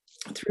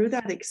through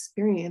that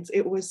experience,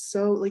 it was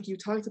so, like you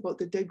talked about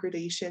the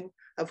degradation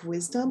of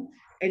wisdom,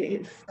 and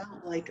it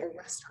felt like a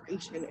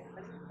restoration.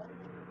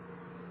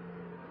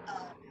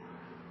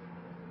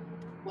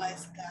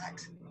 Was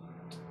that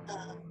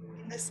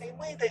in the same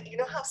way that, you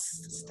know how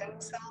stem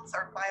cells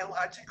are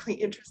biologically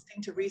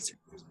interesting to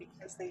researchers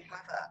because they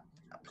have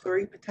a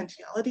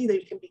pluripotentiality, they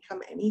can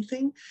become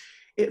anything.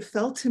 It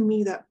felt to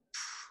me that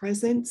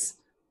presence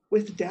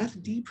with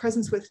death, deep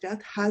presence with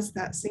death, has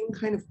that same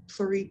kind of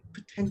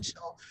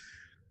pluripotential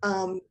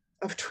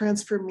of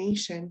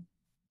transformation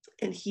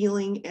and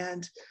healing.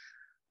 And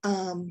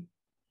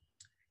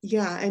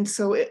yeah, and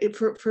so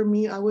for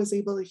me, I was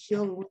able to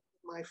heal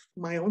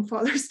my own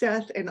father's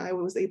death, and I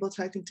was able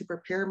to, I think, to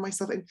prepare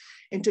myself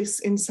and to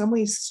in some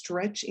ways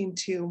stretch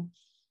into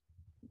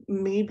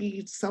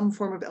maybe some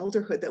form of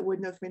elderhood that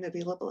wouldn't have been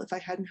available if I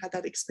hadn't had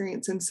that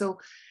experience. And so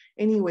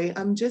anyway,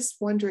 I'm just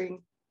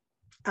wondering,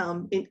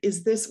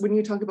 is this, when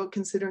you talk about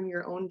considering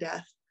your own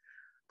death,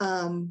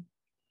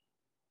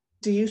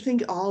 do you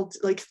think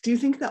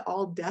that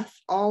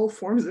all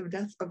forms of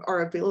death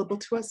are available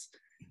to us,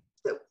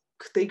 that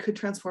they could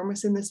transform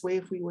us in this way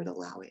if we would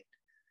allow it?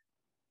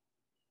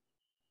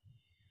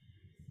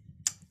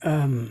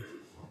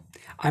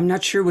 I'm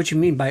not sure what you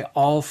mean by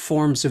all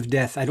forms of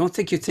death. I don't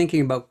think you're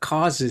thinking about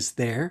causes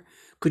there.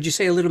 Could you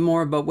say a little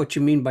more about what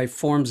you mean by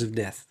forms of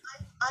death?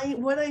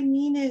 What I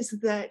mean is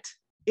that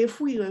if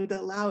we would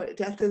allow it,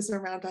 death is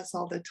around us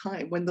all the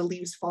time when the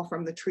leaves fall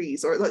from the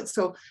trees, or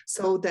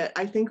so that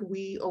I think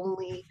we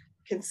only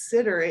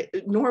consider it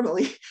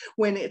normally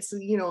when it's,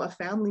 you know, a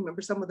family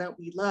member, someone that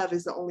we love,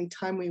 is the only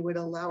time we would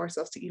allow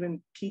ourselves to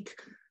even peek,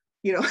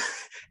 you know,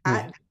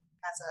 at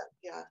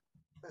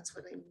that's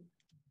what I mean.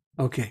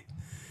 Okay.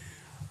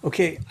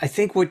 I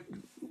think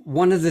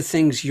one of the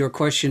things your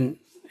question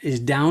is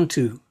down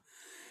to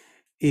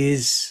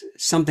is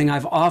something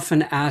I've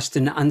often asked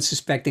an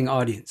unsuspecting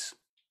audience.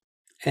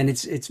 And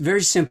it's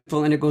very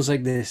simple, and it goes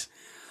like this.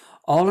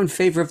 All in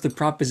favor of the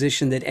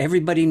proposition that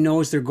everybody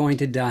knows they're going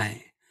to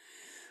die,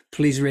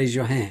 please raise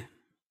your hand.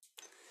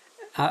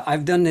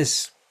 I've done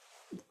this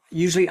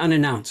usually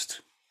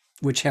unannounced,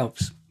 which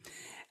helps.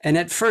 And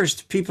at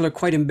first, people are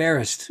quite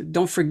embarrassed.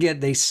 Don't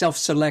forget, they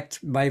self-select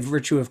by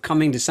virtue of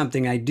coming to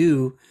something I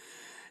do.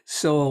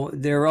 So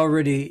they're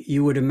already,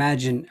 you would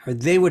imagine, or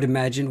they would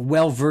imagine,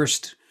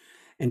 well-versed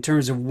in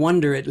terms of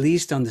wonder, at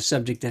least on the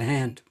subject at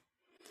hand.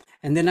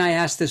 And then I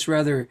asked this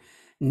rather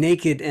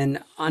naked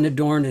and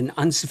unadorned and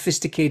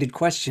unsophisticated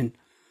question.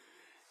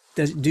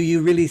 Do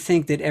you really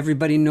think that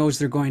everybody knows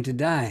they're going to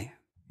die?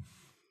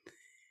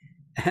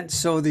 And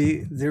so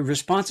the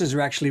responses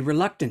are actually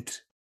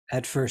reluctant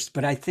at first,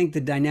 but I think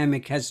the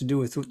dynamic has to do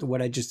with what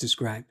I just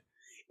described.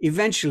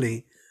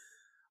 Eventually,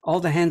 all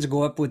the hands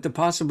go up, with the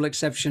possible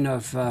exception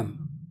of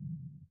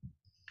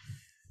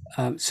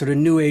sort of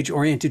new age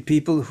oriented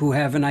people who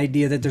have an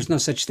idea that there's no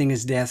such thing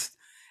as death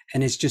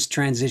and it's just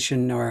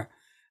transition, or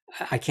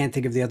I can't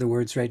think of the other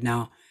words right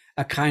now,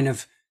 a kind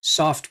of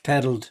soft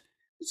pedaled,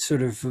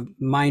 sort of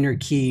minor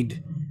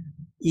keyed,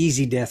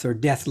 easy death, or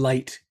death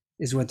light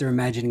is what they're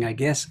imagining, I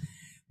guess.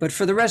 But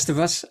for the rest of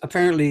us,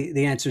 apparently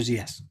the answer is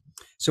yes.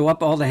 So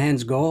up all the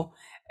hands go.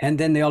 And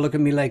then they all look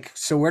at me like,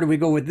 so where do we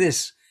go with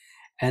this?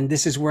 And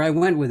this is where I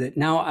went with it.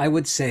 Now, I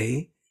would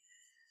say,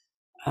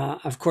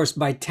 of course,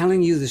 by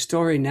telling you the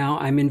story now,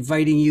 I'm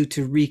inviting you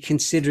to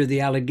reconsider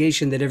the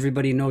allegation that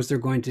everybody knows they're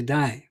going to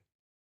die.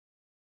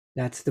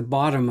 That's the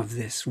bottom of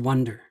this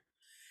wonder.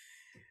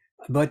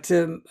 But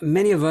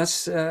many of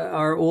us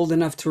are old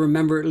enough to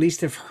remember, at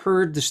least have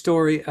heard the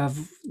story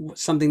of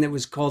something that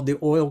was called the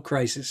oil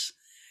crisis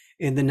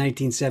in the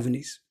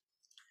 1970s.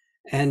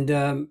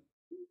 And,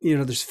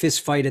 there's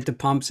fist fight at the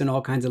pumps and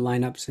all kinds of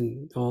lineups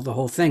and the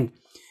whole thing.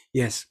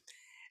 Yes.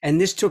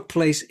 And this took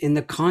place in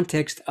the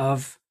context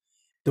of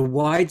the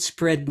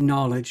widespread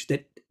knowledge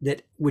that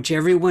which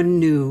everyone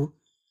knew,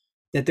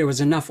 that there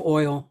was enough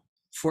oil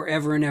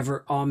forever and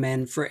ever,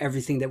 amen, for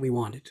everything that we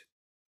wanted.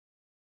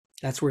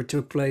 That's where it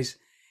took place.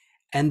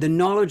 And the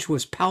knowledge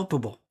was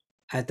palpable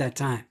at that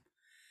time.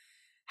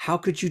 How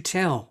could you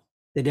tell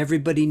that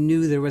everybody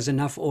knew there was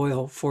enough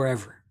oil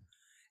forever?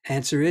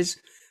 Answer is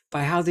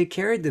by how they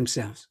carried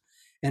themselves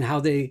and how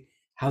they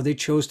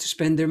chose to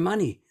spend their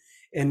money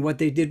and what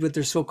they did with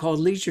their so-called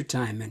leisure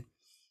time and,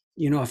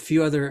 a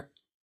few other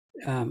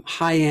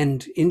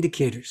high-end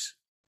indicators.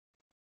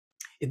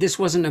 This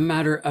wasn't a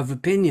matter of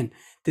opinion.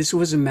 This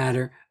was a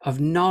matter of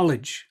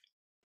knowledge.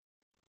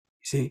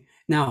 See,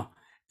 now,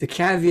 the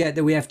caveat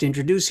that we have to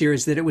introduce here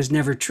is that it was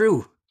never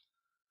true.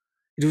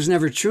 It was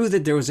never true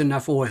that there was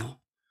enough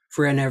oil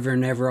for an ever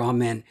and ever,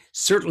 amen.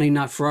 Certainly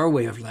not for our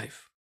way of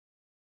life.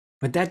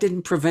 But that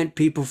didn't prevent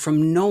people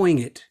from knowing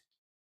it.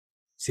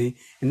 See,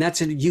 and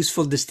that's a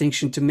useful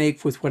distinction to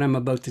make with what I'm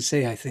about to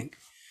say, I think.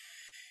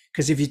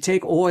 Because if you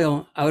take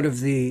oil out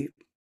of the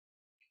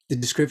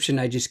description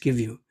I just give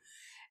you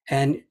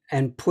and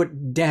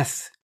put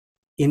death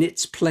in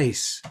its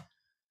place,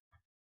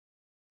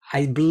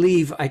 I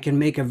believe I can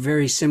make a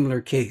very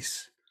similar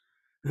case.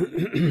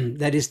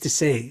 That is to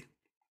say,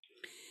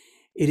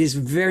 it is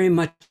very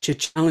much a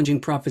challenging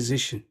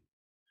proposition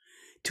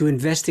to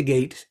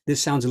investigate,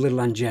 this sounds a little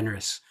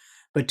ungenerous,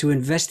 but to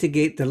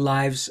investigate the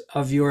lives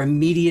of your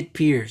immediate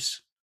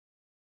peers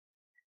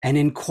and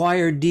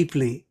inquire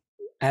deeply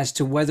as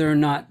to whether or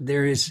not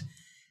there is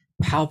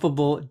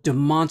palpable,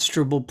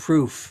 demonstrable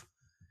proof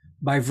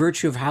by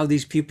virtue of how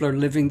these people are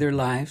living their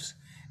lives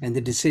and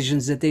the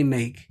decisions that they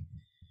make,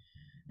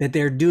 that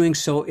they're doing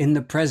so in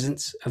the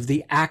presence of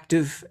the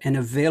active and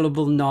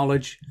available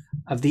knowledge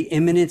of the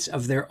imminence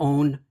of their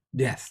own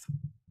death.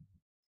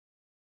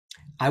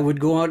 I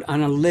would go out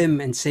on a limb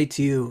and say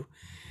to you,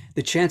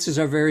 the chances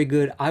are very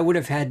good I would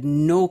have had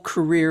no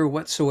career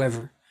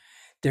whatsoever.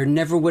 There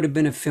never would have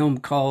been a film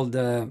called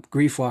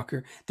Grief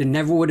Walker. There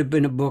never would have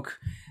been a book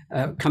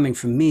coming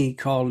from me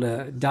called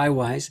Die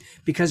Wise,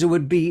 because it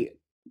would be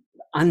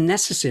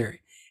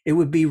unnecessary. It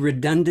would be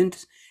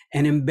redundant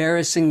and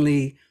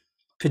embarrassingly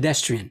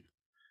pedestrian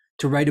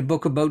to write a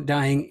book about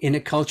dying in a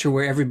culture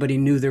where everybody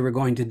knew they were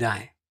going to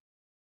die.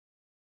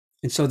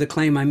 And so the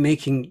claim I'm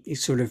making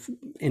is sort of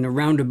in a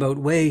roundabout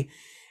way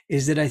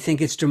is that I think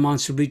it's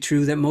demonstrably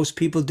true that most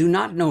people do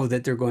not know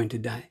that they're going to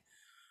die.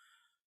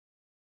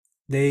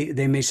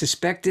 They may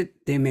suspect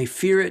it, they may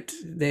fear it,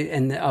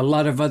 and a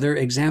lot of other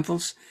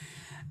examples,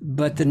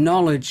 but the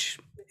knowledge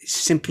is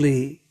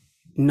simply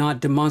not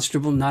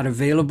demonstrable, not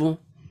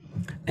available.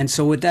 And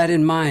so with that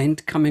in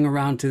mind, coming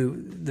around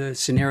to the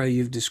scenario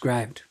you've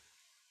described,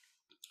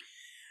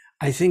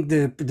 I think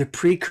the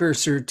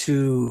precursor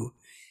to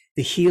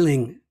the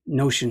healing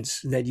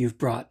notions that you've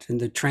brought and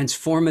the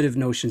transformative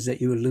notions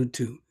that you allude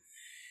to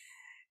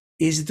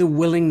is the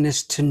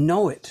willingness to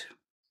know it.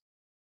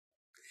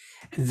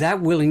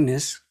 That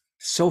willingness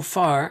so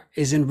far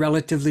is in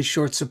relatively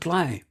short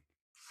supply.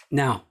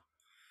 Now,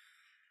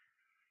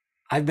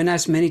 I've been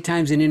asked many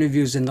times in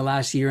interviews in the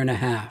last year and a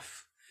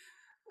half,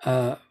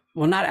 well,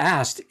 not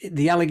asked,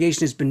 the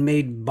allegation has been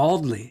made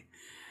baldly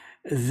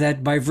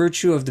that by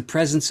virtue of the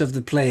presence of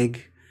the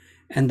plague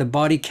and the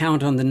body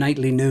count on the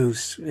nightly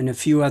news and a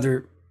few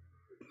other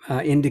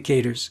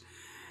indicators,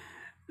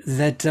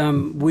 that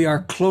we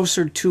are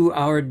closer to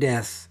our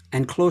death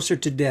and closer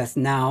to death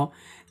now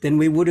than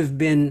we would have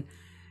been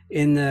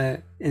in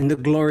the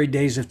glory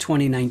days of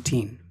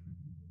 2019.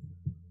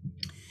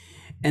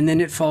 And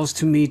then it falls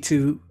to me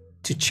to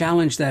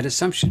challenge that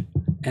assumption.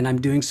 And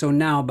I'm doing so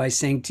now by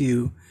saying to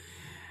you,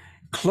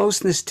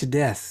 closeness to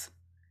death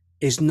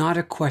is not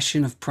a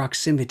question of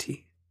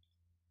proximity.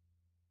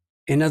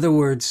 In other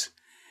words,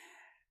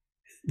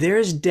 there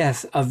is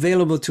death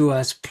available to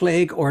us,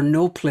 plague or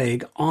no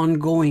plague,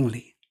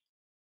 ongoingly.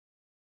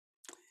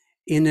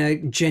 In a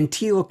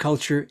genteel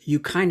culture, you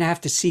kind of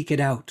have to seek it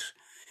out.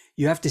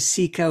 You have to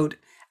seek out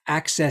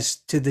access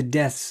to the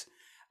deaths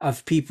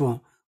of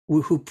people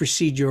who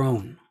precede your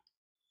own.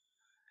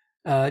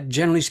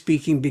 Generally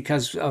speaking,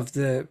 because of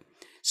the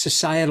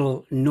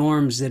societal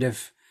norms that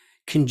have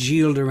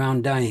congealed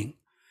around dying,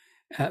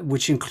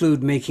 which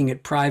include making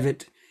it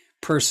private,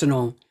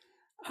 personal,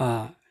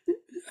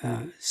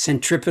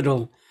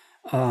 centripetal,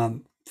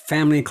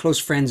 family and close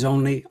friends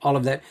only, all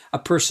of that, a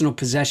personal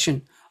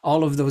possession,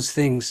 all of those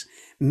things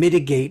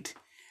mitigate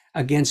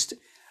against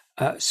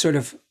sort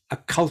of a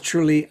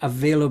culturally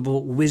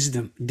available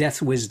wisdom,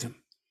 death wisdom.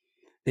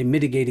 They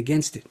mitigate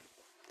against it.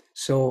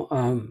 So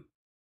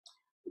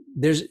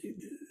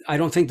I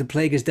don't think the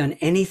plague has done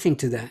anything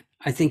to that.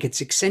 I think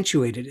it's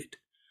accentuated it.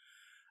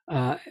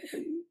 A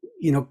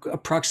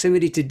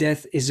proximity to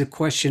death is a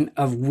question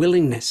of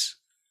willingness.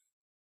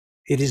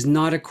 It is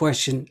not a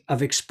question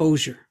of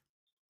exposure.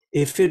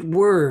 If it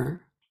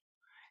were,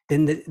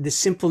 then the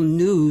simple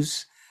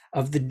news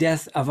of the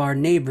death of our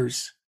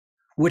neighbors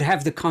would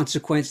have the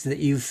consequence that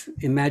you've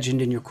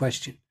imagined in your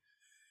question.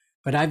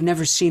 But I've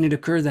never seen it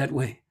occur that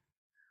way.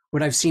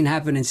 What I've seen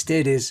happen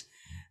instead is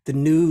the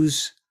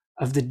news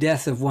of the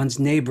death of one's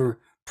neighbor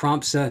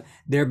prompts a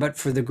 "there but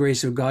for the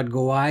grace of God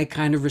go I"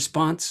 kind of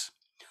response,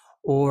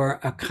 or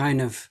a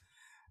kind of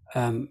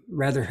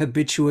rather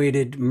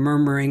habituated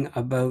murmuring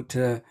about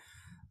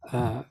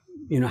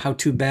how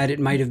too bad it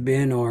might have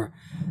been, or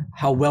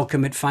how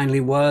welcome it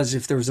finally was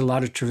if there was a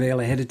lot of travail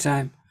ahead of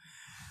time.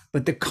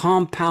 But the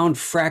compound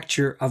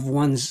fracture of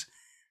one's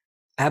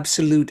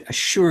absolute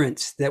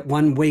assurance that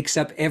one wakes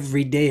up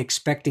every day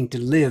expecting to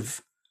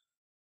live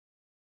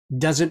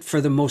doesn't,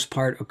 for the most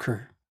part,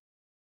 occur.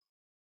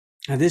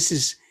 Now,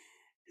 this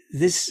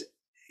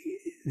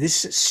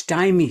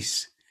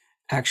stymies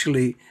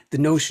actually the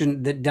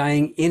notion that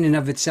dying in and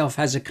of itself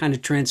has a kind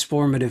of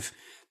transformative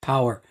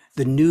power.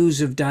 The news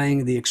of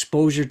dying, the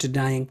exposure to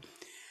dying.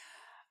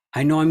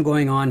 I know I'm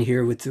going on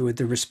here with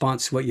the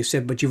response to what you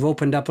said, but you've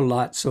opened up a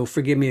lot, so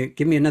forgive me.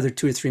 Give me another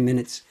 2 or 3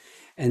 minutes,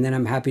 and then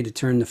I'm happy to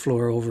turn the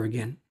floor over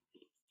again.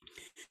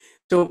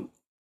 So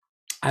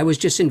I was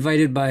just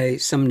invited by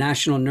some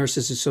National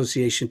Nurses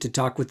Association to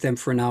talk with them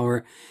for an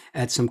hour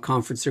at some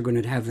conference they're going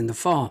to have in the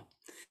fall.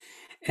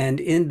 And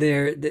in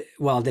there,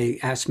 they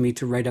asked me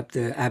to write up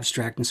the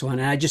abstract and so on.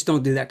 And I just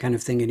don't do that kind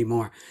of thing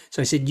anymore.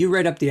 So I said, you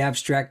write up the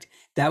abstract.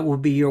 That will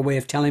be your way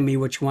of telling me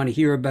what you want to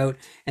hear about.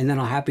 And then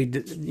I'll happy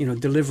to,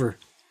 deliver.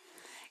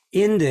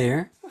 In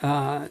there,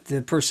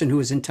 the person who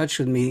was in touch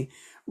with me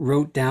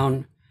wrote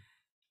down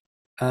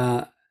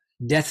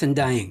death and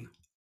dying.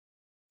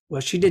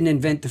 Well, she didn't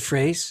invent the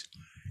phrase.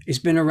 It's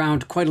been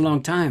around quite a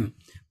long time,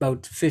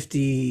 about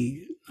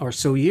 50 or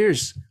so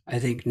years, I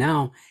think,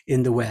 now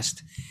in the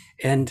West.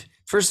 And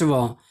first of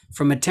all,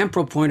 from a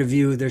temporal point of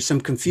view, there's some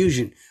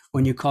confusion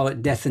when you call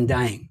it death and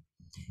dying.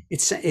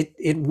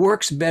 It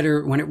works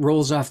better when it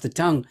rolls off the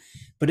tongue,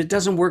 but it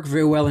doesn't work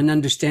very well in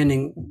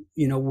understanding,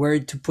 where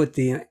to put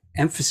the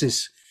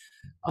emphasis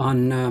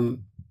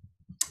on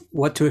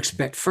what to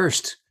expect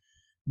first.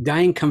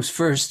 Dying comes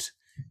first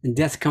and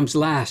death comes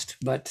last.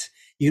 But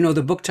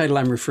the book title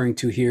I'm referring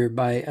to here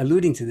by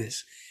alluding to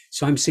this.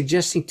 So I'm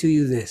suggesting to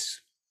you this.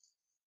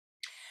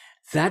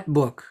 That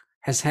book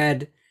has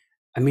had,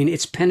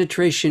 its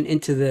penetration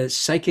into the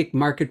psychic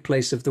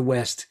marketplace of the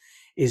West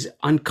is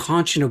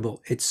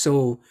unconscionable. It's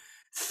so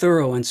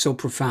thorough and so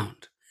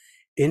profound.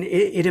 And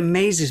it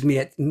amazes me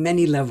at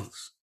many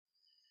levels.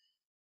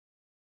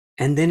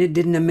 And then it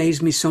didn't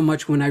amaze me so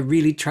much when I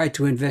really tried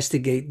to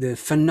investigate the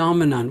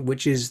phenomenon,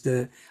 which is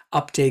the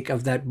uptake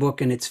of that book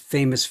and its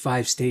famous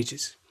 5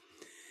 stages.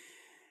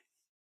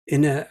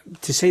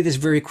 To say this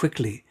very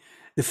quickly,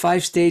 the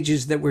 5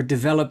 stages that were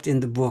developed in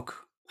the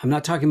book, I'm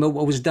not talking about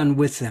what was done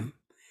with them,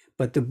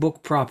 but the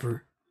book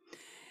proper,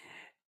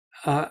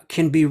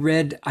 can be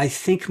read, I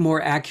think,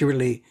 more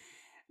accurately,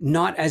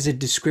 not as a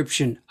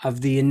description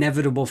of the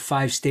inevitable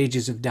 5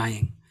 stages of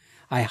dying.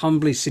 I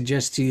humbly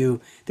suggest to you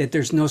that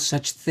there's no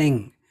such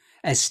thing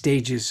as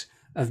stages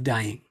of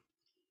dying.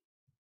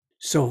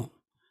 So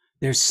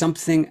there's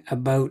something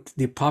about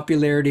the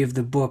popularity of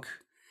the book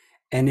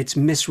and its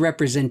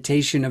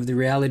misrepresentation of the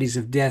realities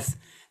of death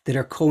that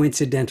are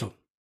coincidental.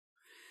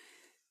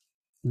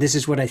 This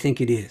is what I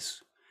think it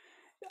is.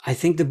 I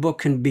think the book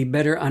can be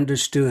better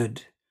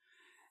understood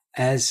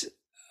as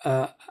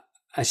a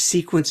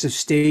sequence of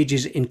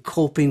stages in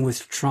coping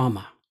with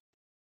trauma.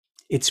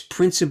 It's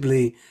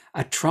principally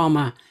a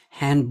trauma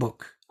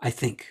handbook, I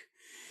think.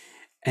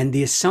 And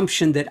the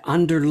assumption that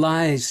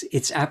underlies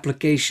its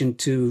application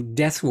to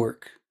death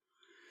work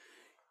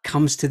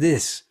comes to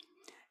this: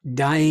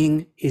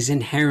 dying is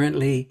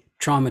inherently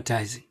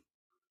traumatizing.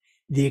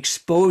 The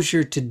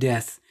exposure to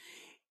death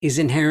is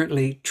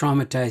inherently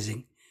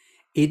traumatizing.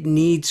 It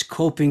needs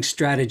coping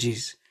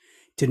strategies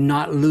to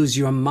not lose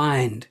your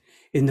mind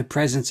in the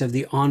presence of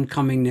the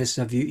oncomingness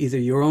of either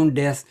your own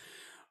death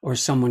or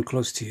someone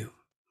close to you.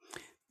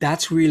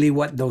 That's really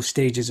what those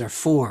stages are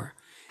for,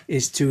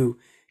 is to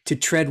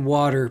tread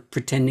water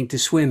pretending to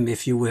swim,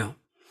 if you will.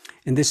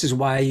 And this is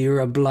why you're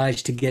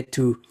obliged to get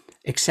to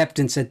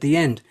acceptance at the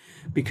end,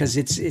 because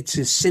it's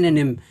a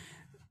synonym,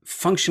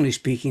 functionally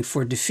speaking,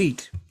 for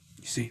defeat,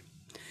 you see.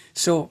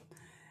 So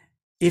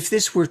if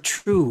this were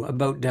true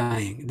about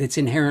dying, that's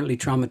inherently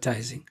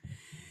traumatizing,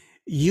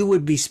 you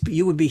would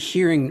be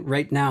hearing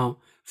right now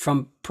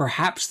from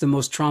perhaps the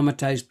most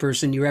traumatized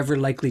person you're ever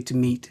likely to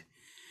meet,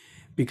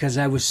 because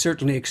I was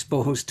certainly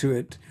exposed to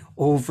it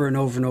over and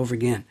over and over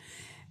again.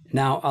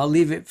 Now, I'll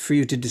leave it for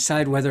you to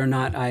decide whether or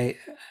not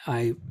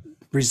I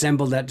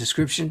resemble that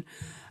description.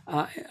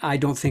 I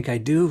don't think I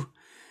do,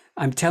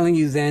 I'm telling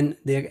you then,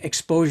 the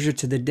exposure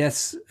to the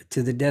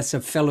deaths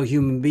of fellow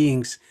human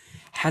beings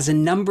has a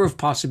number of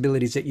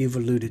possibilities that you've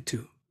alluded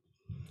to.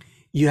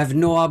 You have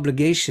no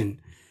obligation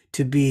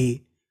to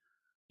be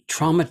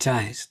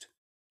traumatized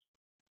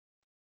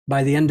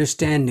by the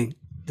understanding,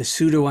 the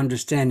pseudo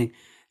understanding,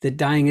 that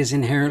dying is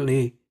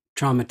inherently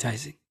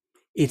traumatizing.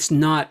 It's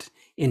not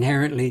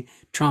inherently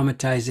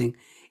traumatizing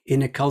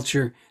in a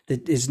culture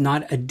that is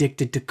not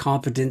addicted to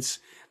competence,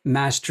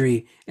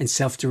 mastery, and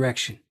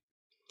self-direction.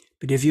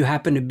 But if you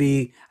happen to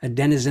be a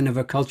denizen of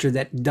a culture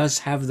that does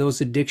have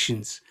those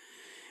addictions,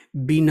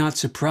 be not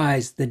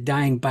surprised that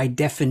dying by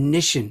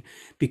definition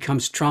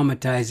becomes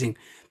traumatizing,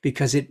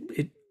 because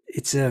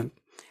it's a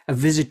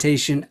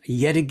visitation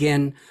yet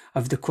again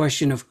of the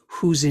question of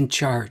who's in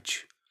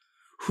charge,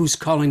 who's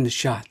calling the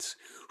shots,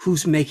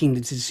 who's making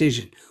the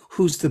decision,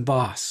 who's the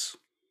boss,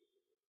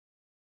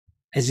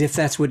 as if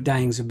that's what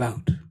dying's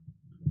about.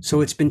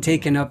 So it's been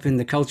taken up in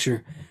the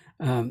culture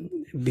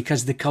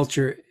because the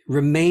culture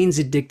remains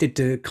addicted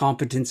to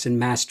competence and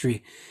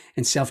mastery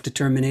and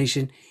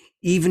self-determination,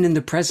 even in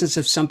the presence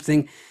of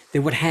something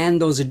that would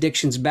hand those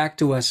addictions back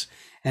to us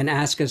and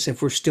ask us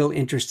if we're still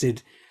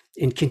interested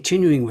in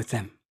continuing with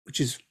them, which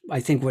is, I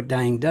think, what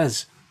dying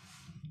does.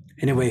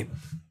 Anyway,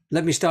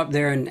 let me stop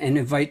there and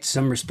invite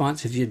some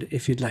response if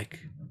you'd like.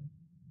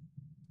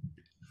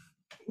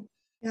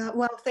 Yeah,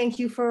 well, thank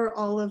you for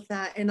all of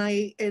that.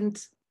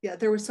 And yeah,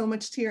 there was so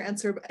much to your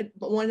answer,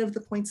 but one of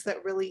the points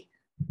that really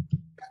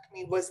struck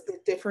me was the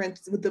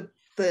difference with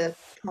the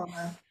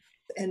trauma.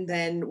 And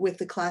then with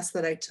the class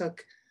that I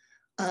took,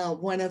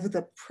 one of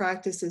the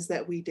practices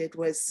that we did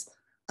was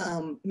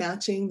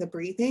matching the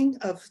breathing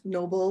of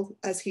Noble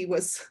as he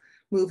was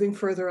moving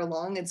further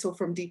along. And so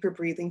from deeper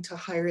breathing to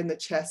higher in the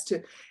chest.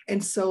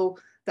 And so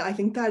I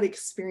think that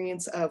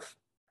experience of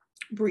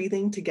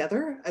breathing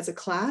together as a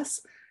class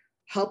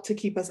helped to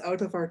keep us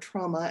out of our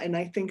trauma. And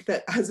I think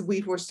that as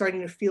we were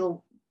starting to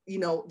feel,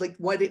 like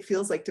what it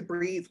feels like to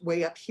breathe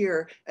way up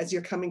here as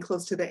you're coming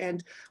close to the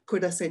end,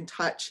 put us in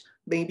touch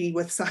maybe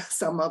with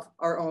some of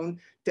our own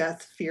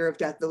death, fear of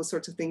death, those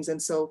sorts of things.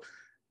 And so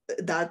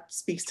that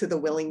speaks to the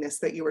willingness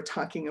that you were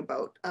talking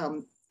about,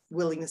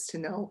 willingness to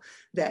know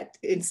that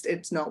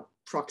it's no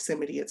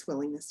proximity, it's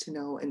willingness to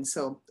know. And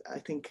so I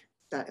think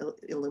that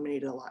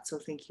illuminated a lot. So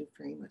thank you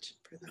very much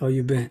for that. Oh,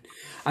 you bet.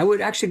 I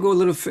would actually go a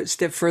little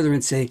step further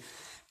and say,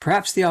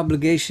 perhaps the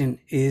obligation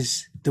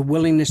is the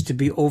willingness to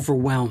be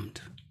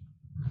overwhelmed,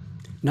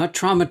 not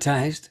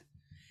traumatized,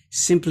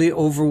 simply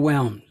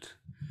overwhelmed.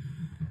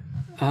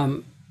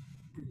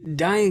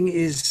 Dying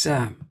is,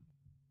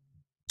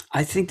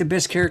 I think the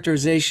best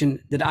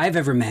characterization that I've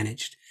ever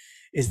managed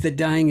is that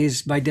dying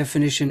is by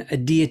definition a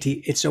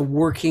deity. It's a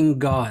working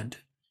God,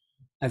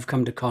 I've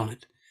come to call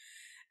it.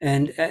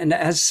 And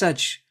as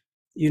such,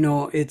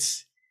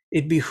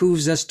 it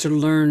behooves us to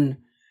learn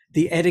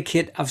the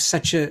etiquette of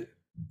such a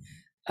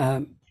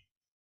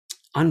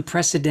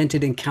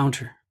unprecedented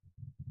encounter.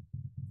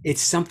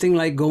 It's something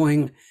like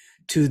going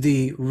to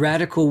the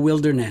radical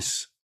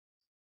wilderness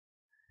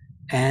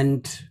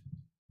and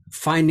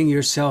finding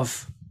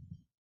yourself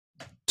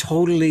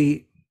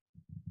totally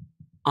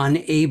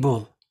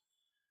unable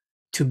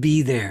to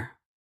be there,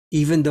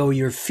 even though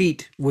your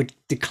feet would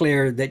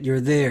declare that you're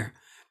there,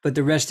 but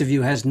the rest of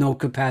you has no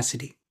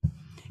capacity.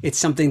 It's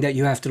something that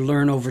you have to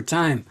learn over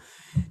time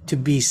to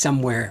be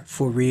somewhere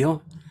for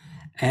real,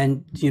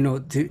 and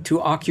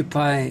to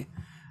occupy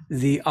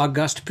the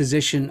august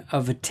position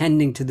of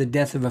attending to the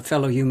death of a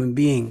fellow human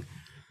being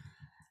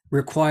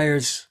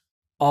requires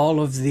all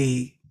of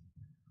the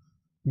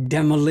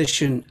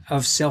demolition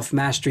of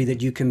self-mastery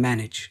that you can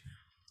manage.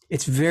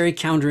 It's very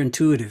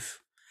counterintuitive,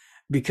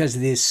 because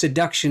the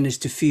seduction is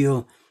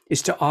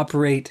to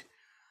operate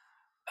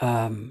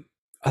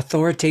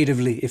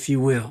authoritatively, if you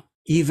will,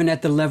 even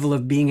at the level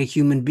of being a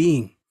human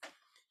being,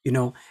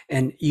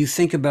 and you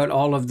think about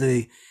all of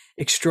the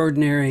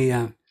extraordinary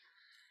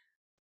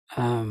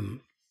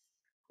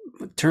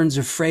turns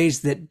of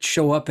phrase that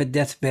show up at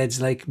deathbeds,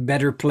 like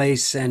better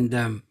place,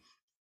 and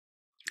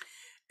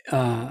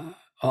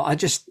I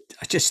just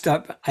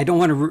stop. I don't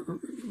want to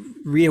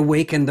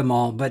reawaken them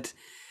all, but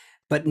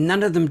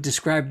none of them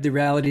describe the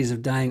realities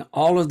of dying.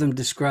 All of them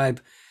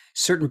describe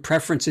certain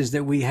preferences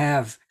that we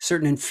have,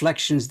 certain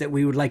inflections that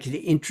we would like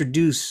to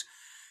introduce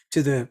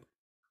to the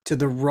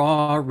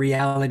raw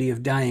reality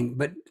of dying.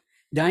 But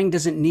dying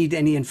doesn't need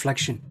any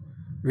inflection,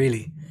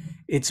 really.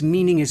 Its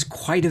meaning is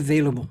quite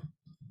available,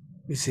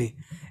 you see.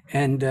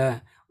 And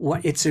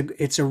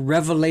it's a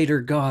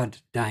revelator God,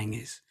 dying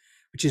is,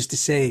 which is to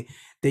say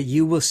that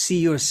you will see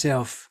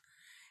yourself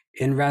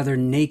in rather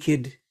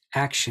naked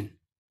action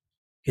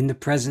in the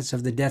presence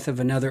of the death of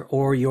another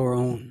or your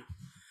own.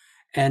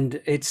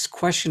 And it's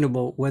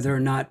questionable whether or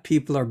not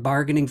people are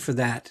bargaining for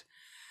that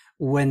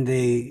when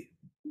they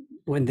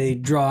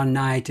draw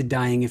nigh to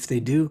dying, if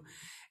they do.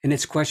 And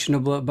it's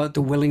questionable about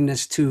the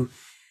willingness to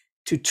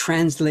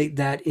translate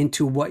that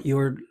into what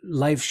your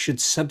life should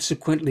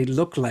subsequently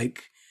look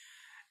like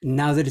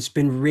now that it's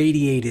been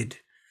radiated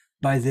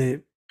by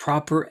the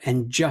proper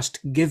and just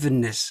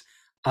givenness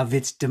of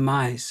its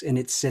demise and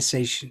its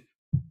cessation.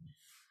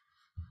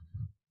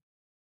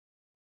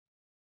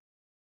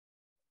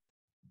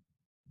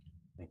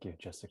 Thank you,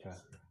 Jessica.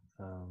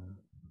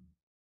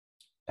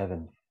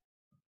 Evan,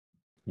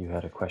 you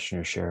had a question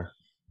or share?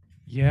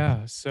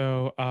 Yeah,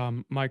 so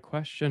my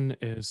question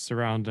is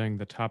surrounding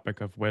the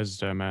topic of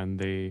wisdom and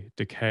the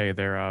decay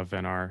thereof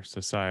in our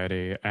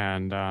society.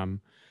 And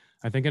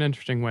I think an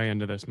interesting way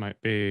into this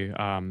might be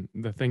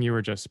the thing you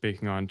were just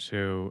speaking on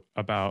to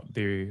about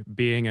the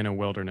being in a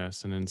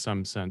wilderness and in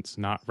some sense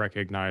not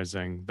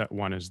recognizing that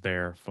one is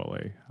there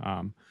fully.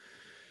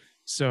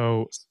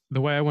 So the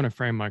way I want to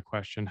frame my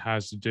question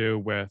has to do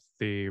with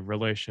the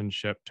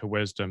relationship to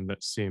wisdom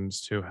that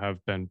seems to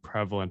have been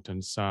prevalent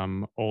in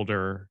some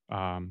older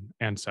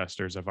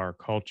ancestors of our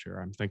culture.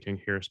 I'm thinking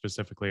here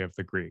specifically of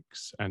the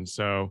Greeks. And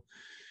so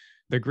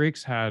the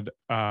Greeks had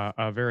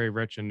a very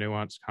rich and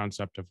nuanced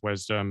concept of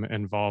wisdom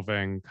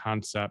involving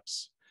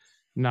concepts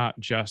not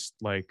just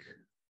like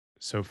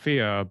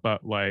Sophia,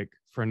 but like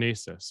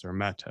phronesis or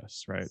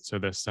metis, right? So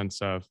this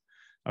sense of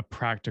a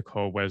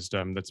practical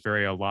wisdom that's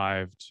very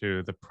alive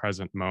to the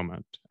present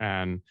moment.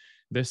 And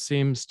this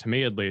seems to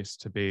me, at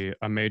least, to be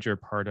a major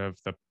part of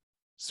the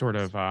sort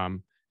of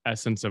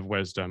essence of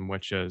wisdom,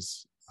 which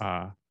is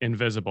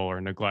invisible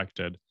or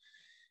neglected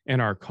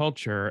in our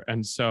culture.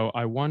 And so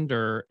I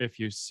wonder if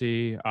you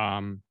see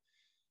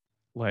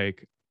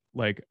like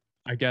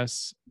I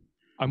guess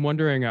I'm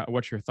wondering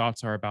what your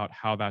thoughts are about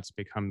how that's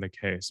become the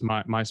case.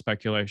 My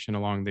speculation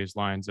along these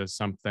lines is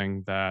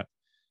something that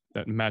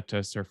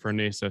metis or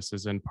phronesis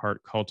is in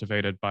part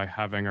cultivated by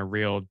having a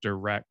real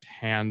direct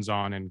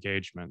hands-on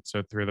engagement.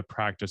 So through the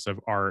practice of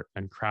art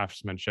and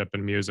craftsmanship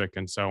and music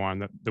and so on,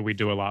 that we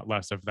do a lot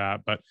less of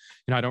that. But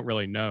I don't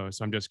really know.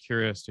 So I'm just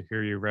curious to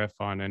hear you riff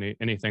on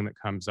anything that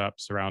comes up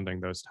surrounding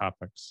those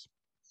topics.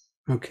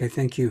 Okay,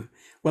 thank you.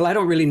 Well, I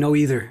don't really know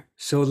either.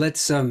 So let's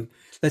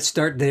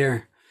start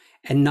there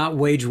and not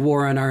wage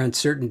war on our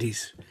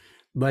uncertainties,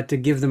 but to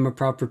give them a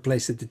proper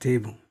place at the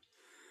table.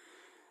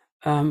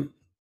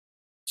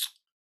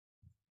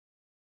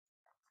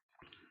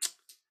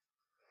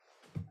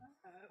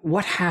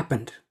 What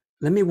happened?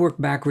 Let me work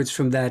backwards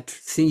from that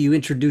thing. You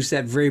introduced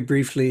that very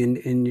briefly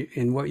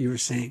in what you were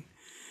saying.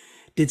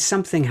 Did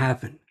something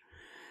happen?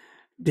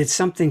 Did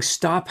something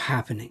stop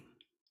happening?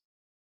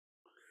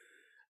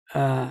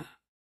 I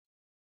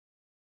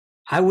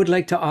would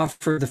like to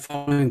offer the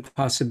following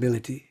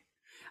possibility.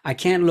 I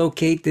can't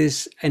locate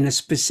this in the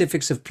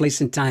specifics of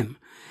place and time,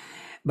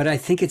 but I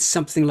think it's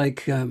something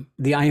like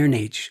the Iron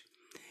Age,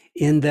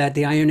 in that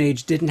the Iron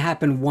Age didn't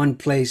happen one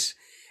place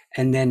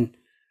and then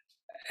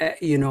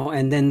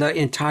and then the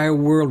entire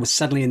world was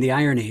suddenly in the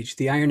Iron Age.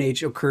 The Iron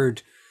Age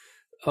occurred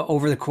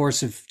over the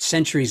course of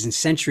centuries and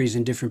centuries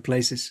in different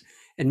places.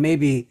 And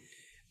maybe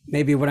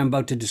what I'm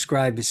about to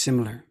describe is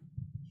similar.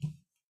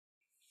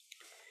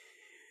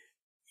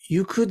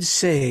 You could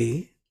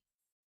say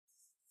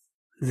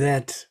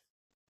that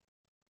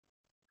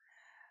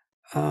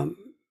I'm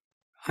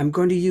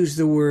going to use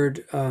the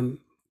word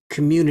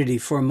community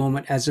for a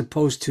moment as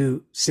opposed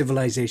to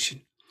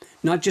civilization,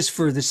 not just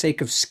for the sake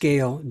of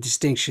scale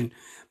distinction,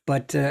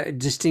 but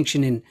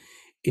distinction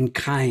in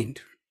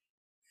kind.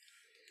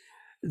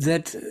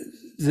 That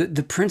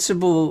the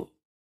principal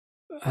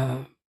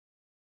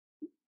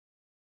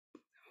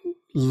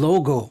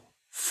logo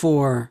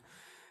for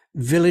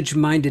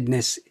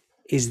village-mindedness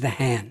is the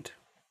hand.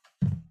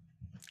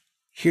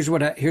 Here's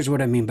what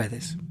I mean by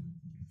this.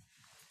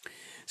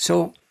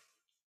 So,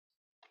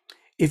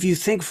 if you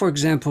think, for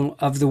example,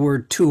 of the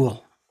word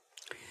tool,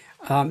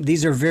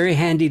 these are very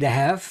handy to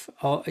have.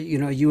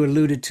 You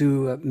alluded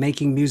to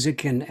making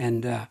music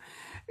and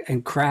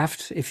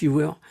craft, if you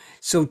will.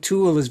 So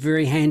tool is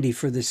very handy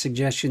for the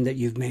suggestion that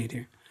you've made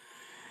here.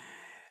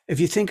 If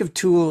you think of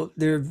tool,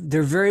 they're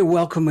very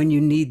welcome when you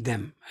need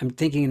them. I'm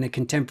thinking in a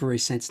contemporary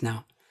sense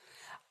now.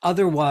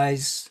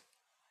 Otherwise,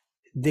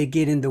 they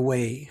get in the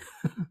way.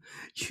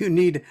 You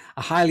need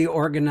a highly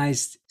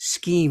organized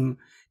scheme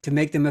to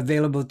make them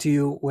available to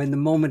you when the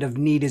moment of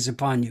need is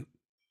upon you.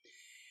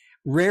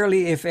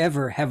 Rarely, if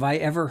ever, have I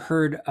ever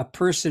heard a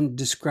person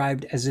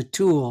described as a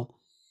tool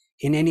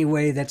in any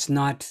way that's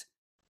not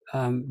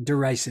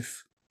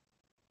derisive.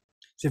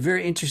 It's a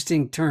very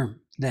interesting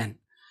term, then.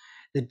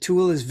 The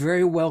tool is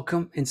very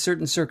welcome in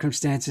certain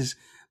circumstances,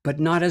 but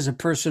not as a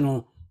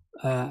personal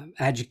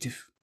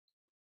adjective.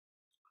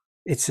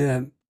 It's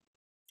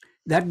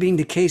that being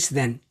the case,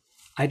 then,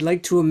 I'd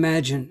like to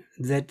imagine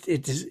that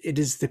it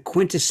is the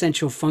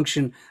quintessential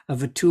function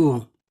of a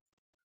tool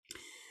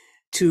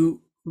to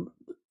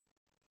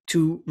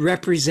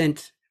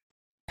represent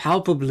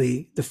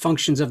palpably the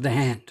functions of the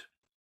hand.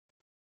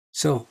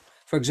 So,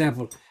 for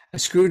example, a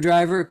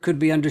screwdriver could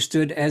be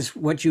understood as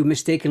what you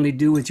mistakenly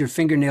do with your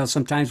fingernails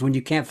sometimes when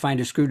you can't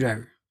find a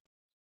screwdriver.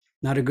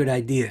 Not a good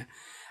idea.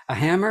 A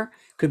hammer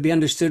could be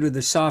understood with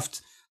the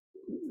soft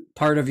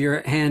part of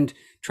your hand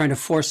trying to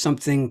force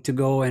something to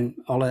go and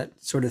all that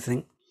sort of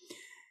thing.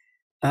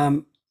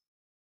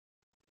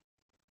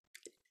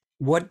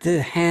 What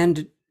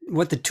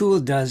the tool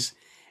does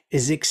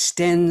is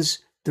extends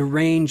the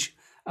range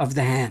of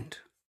the hand.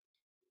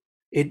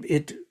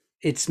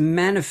 It's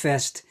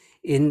manifest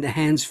in the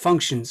hand's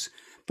functions,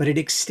 but it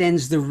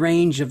extends the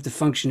range of the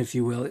function, if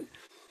you will.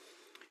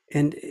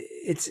 And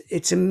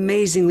it's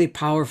amazingly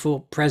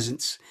powerful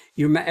presence.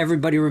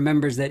 Everybody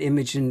remembers that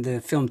image in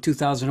the film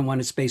 2001: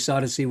 A Space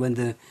Odyssey when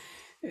the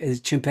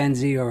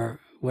chimpanzee or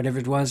whatever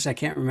it was, I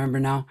can't remember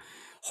now,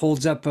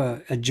 holds up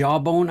a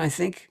jawbone, I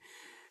think,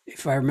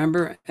 if I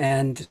remember,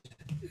 and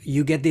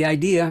you get the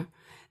idea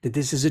that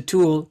this is a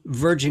tool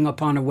verging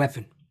upon a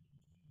weapon.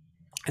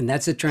 And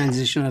that's a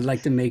transition I'd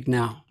like to make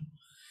now.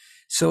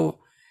 So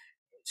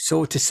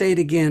to say it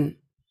again,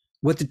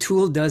 what the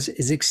tool does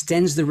is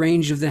extends the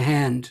range of the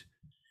hand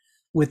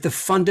with the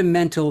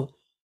fundamental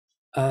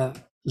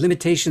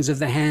limitations of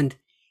the hand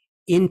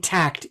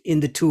intact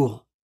in the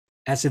tool.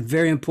 That's a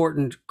very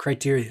important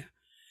criteria.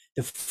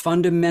 The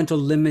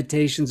fundamental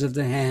limitations of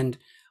the hand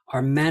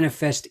are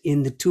manifest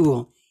in the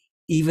tool,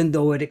 even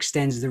though it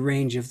extends the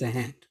range of the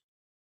hand.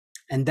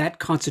 And that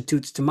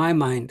constitutes, to my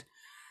mind,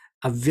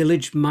 a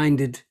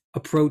village-minded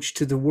approach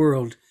to the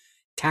world,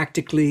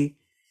 tactically,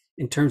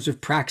 in terms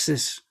of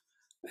praxis,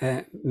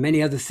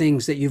 many other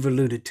things that you've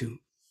alluded to.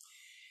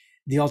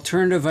 The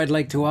alternative I'd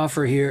like to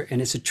offer here,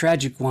 and it's a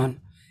tragic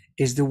one,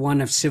 is the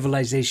one of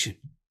civilization,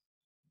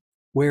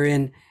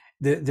 wherein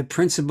the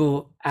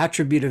principal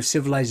attribute of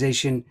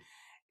civilization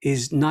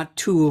is not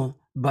tool,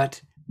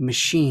 but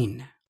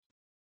machine.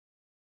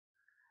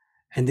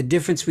 And the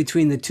difference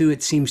between the two,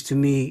 it seems to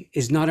me,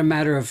 is not a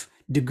matter of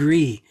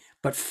degree,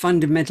 but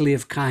fundamentally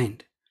of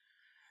kind.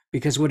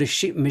 Because what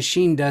a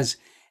machine does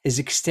is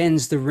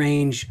extends the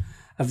range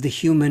of the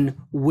human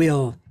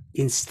will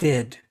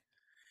instead.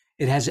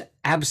 It has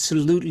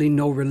absolutely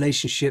no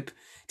relationship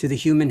to the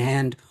human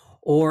hand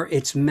or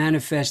its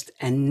manifest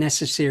and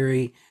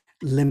necessary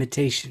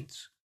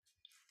limitations.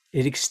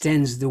 It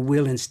extends the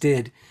will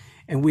instead.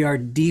 And we are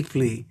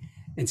deeply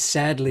and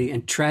sadly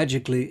and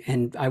tragically,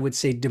 and I would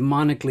say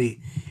demonically,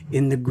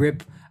 in the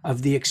grip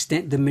of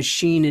the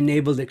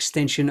machine-enabled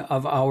extension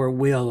of our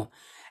will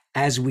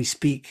as we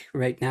speak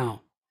right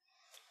now.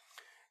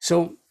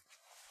 So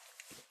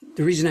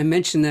the reason I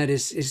mention that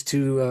is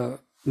to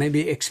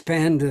maybe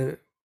expand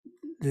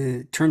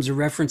the terms of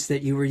reference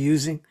that you were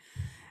using,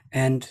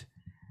 and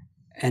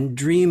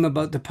dream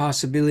about the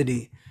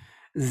possibility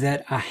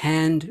that a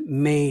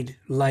handmade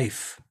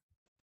life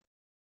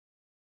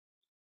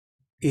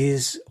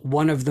is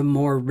one of the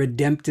more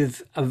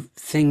redemptive of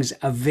things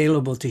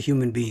available to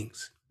human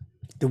beings.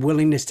 The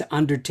willingness to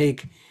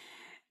undertake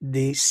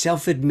the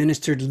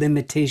self-administered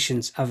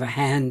limitations of a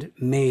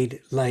handmade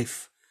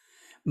life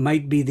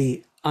might be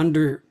the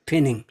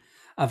underpinning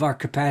of our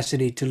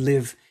capacity to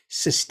live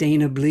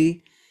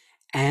sustainably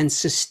and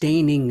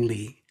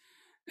sustainingly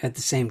at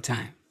the same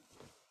time.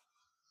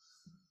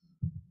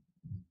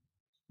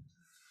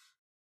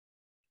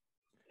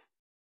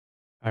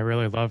 I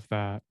really love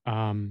that.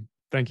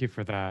 Thank you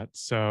for that.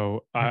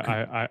 So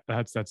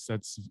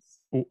that's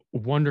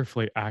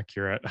wonderfully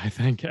accurate, I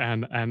think.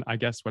 And I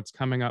guess what's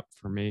coming up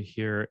for me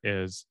here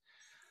is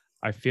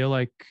I feel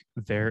like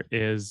there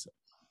is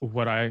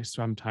what I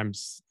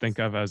sometimes think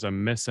of as a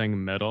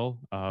missing middle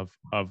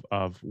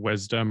of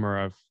wisdom or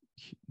of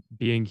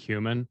being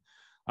human,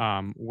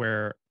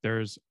 where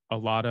there's a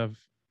lot of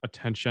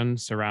attention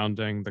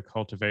surrounding the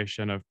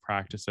cultivation of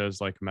practices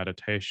like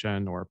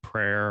meditation or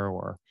prayer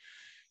or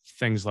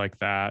things like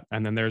that.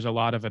 And then there's a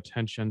lot of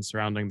attention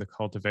surrounding the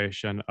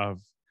cultivation of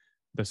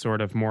the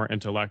sort of more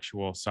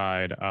intellectual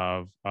side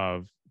of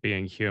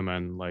being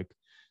human, like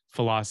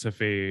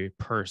philosophy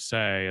per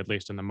se, at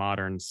least in the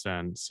modern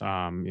sense,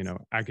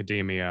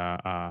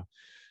 academia,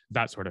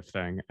 that sort of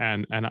thing.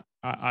 And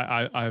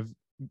I've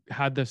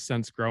had this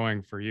sense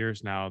growing for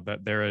years now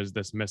that there is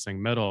this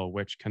missing middle,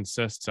 which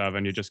consists of,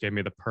 and you just gave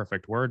me the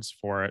perfect words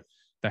for it,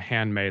 the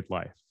handmade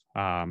life,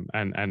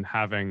 and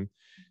having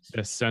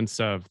this sense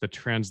of the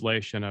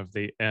translation of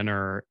the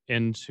inner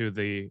into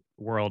the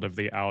world of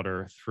the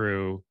outer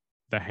through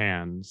the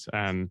hands.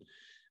 And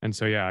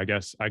so, yeah, I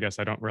guess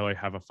I don't really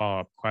have a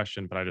follow-up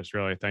question, but I just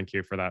really thank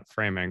you for that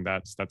framing.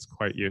 That's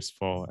quite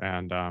useful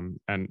and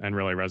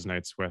really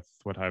resonates with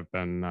what I've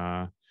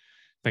been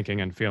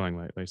thinking and feeling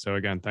lately. So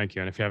again, thank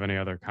you. And if you have any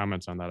other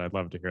comments on that, I'd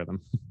love to hear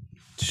them.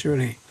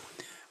 Surely.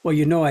 Well,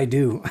 you know I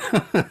do.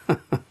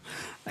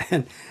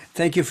 And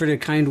thank you for the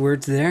kind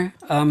words there.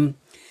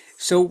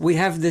 So we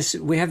have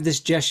this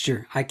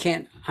gesture.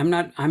 I'm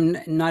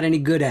not any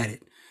good at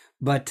it,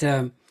 but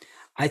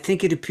I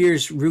think it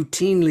appears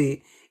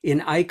routinely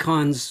in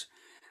icons,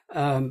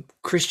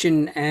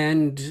 Christian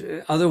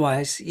and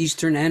otherwise,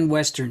 Eastern and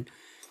Western.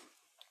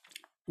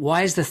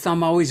 Why is the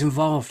thumb always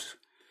involved?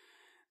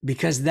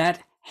 Because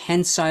that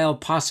hensile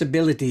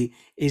possibility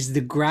is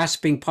the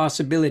grasping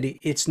possibility.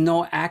 It's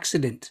no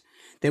accident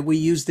that we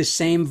use the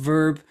same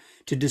verb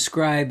to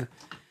describe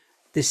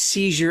the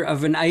seizure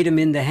of an item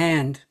in the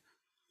hand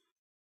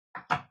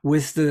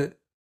with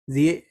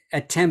the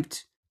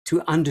attempt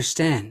to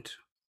understand.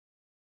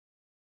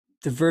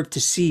 The verb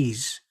to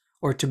seize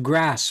or to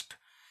grasp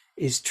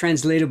is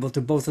translatable to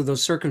both of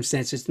those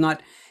circumstances.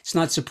 It's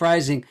not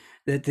surprising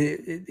that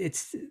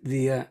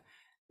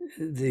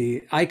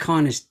the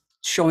icon is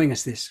showing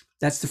us this.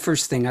 That's the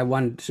first thing I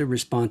wanted to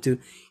respond to.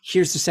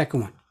 Here's the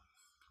second one.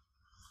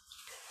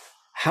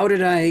 How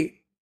did I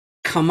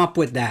come up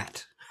with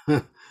that?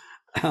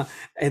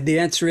 And the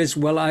answer is,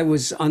 well, I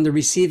was on the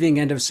receiving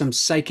end of some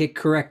psychic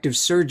corrective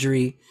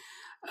surgery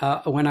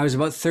when I was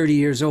about 30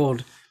 years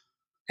old.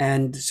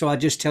 And so I'll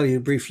just tell you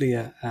briefly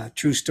a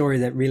true story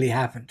that really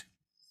happened.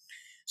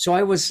 So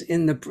I was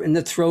in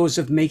the throes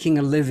of making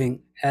a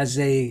living as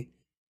a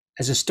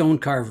stone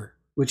carver,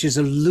 which is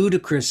a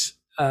ludicrous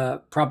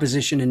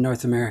proposition in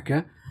North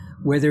America,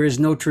 where there is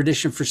no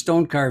tradition for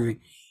stone carving.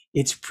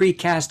 It's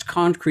precast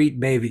concrete,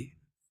 baby.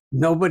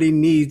 Nobody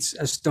needs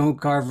a stone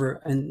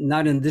carver, and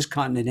not in this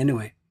continent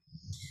anyway.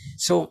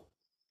 So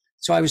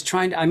I was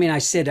trying to, I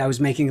said I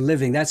was making a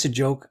living. That's a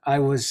joke. I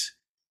was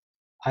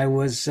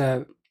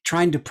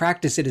trying to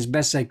practice it as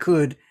best I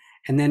could,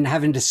 and then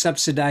having to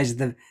subsidize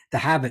the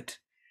habit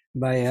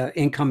by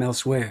income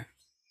elsewhere.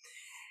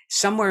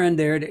 Somewhere in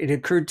there, it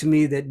occurred to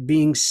me that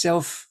being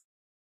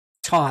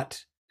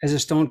self-taught as a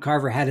stone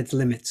carver had its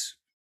limits,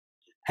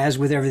 as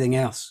with everything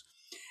else.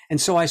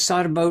 And so I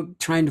sought about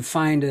trying to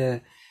find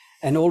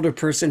an older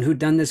person who'd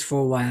done this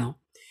for a while.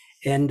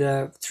 And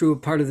through a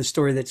part of the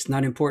story that's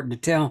not important to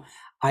tell,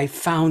 I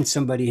found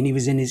somebody, and he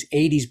was in his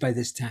 80s by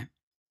this time.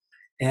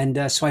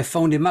 And so I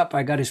phoned him up.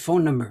 I got his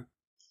phone number.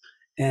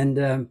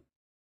 And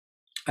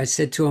I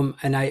said to him,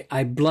 and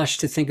I blush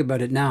to think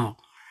about it now,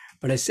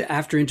 but I said,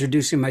 after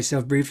introducing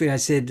myself briefly, I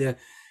said,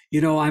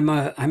 I'm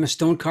a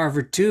stone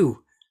carver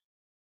too,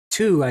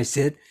 I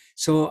said.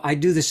 So I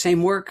do the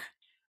same work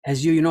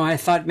as you. I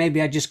thought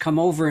maybe I'd just come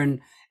over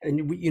and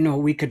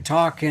we could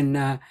talk.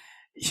 And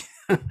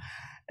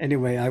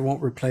anyway, I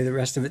won't replay the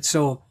rest of it.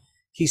 So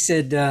he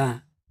said,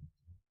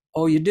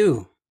 oh, you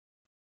do?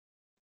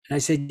 And I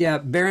said, yeah,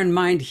 bear in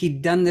mind,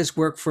 he'd done this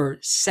work for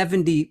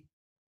 70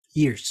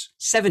 years,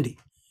 70.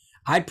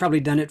 I'd probably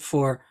done it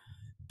for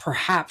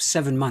perhaps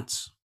 7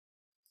 months.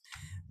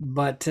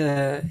 But,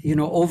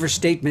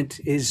 overstatement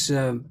is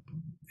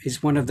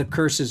one of the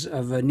curses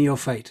of a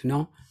neophyte,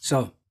 no?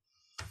 So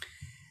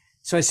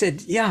I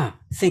said, yeah,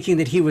 thinking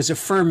that he was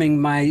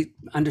affirming my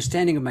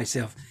understanding of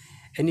myself.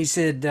 And he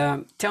said,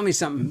 tell me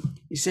something.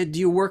 He said, do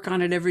you work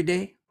on it every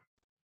day?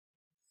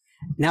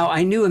 Now,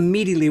 I knew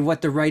immediately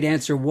what the right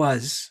answer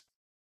was.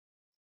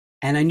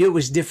 And I knew it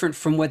was different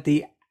from what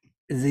the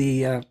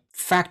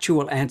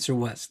factual answer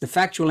was. The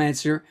factual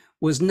answer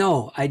was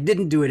no, I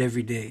didn't do it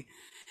every day.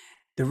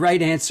 The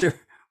right answer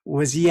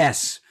was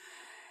yes.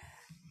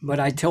 But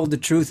I told the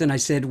truth and I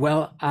said,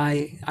 well,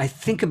 I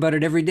think about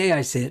it every day,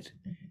 I said.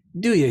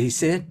 Do you? He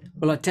said.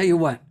 Well, I'll tell you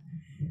what.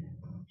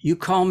 You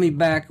call me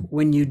back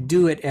when you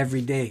do it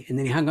every day. And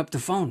then he hung up the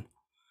phone.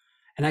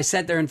 And I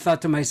sat there and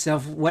thought to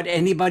myself, what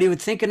anybody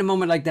would think in a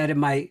moment like that in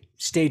my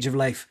stage of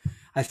life.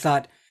 I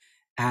thought,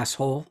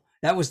 asshole.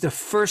 That was the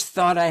first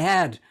thought I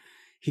had.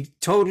 He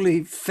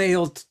totally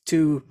failed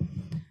to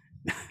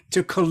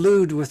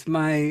collude with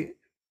my,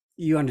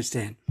 you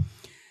understand.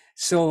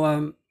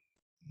 So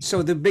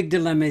the big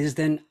dilemma is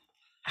then,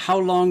 how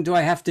long do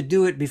I have to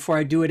do it before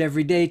I do it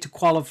every day to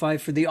qualify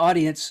for the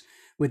audience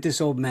with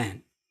this old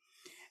man?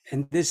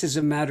 And this is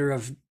a matter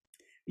of,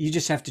 you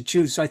just have to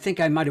choose. So I think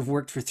I might have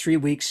worked for 3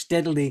 weeks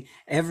steadily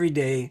every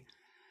day.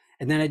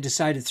 And then I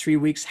decided 3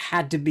 weeks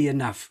had to be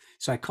enough.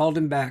 So I called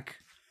him back.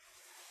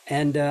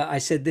 And I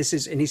said,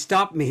 and he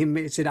stopped me.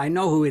 He said, I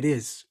know who it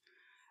is.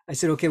 I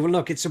said, okay, well,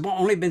 look, it's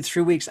only been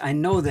 3 weeks. I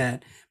know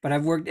that, but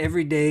I've worked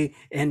every day,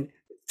 and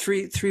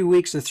three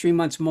weeks or 3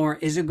 months more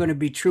isn't going to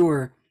be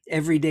truer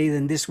every day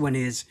than this one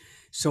is.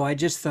 So I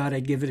just thought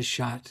I'd give it a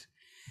shot.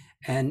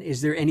 And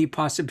is there any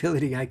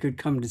possibility I could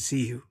come to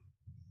see you?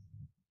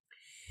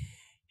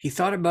 He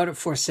thought about it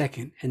for a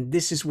second, and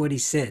this is what he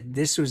said.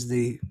 This was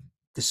the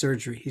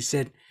surgery. He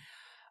said,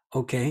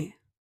 okay.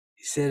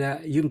 He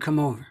said, you can come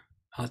over.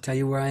 I'll tell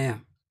you where I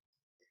am.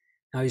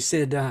 Now, he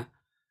said,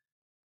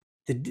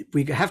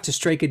 we have to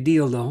strike a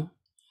deal, though.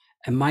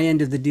 And my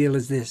end of the deal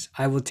is this.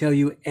 I will tell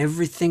you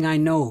everything I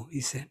know,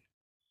 he said.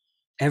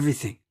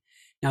 Everything.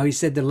 Now, he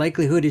said, the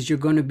likelihood is you're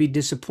going to be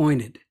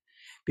disappointed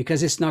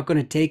because it's not going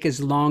to take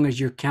as long as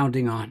you're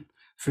counting on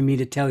for me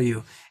to tell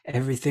you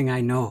everything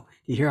I know.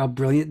 You hear how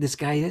brilliant this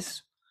guy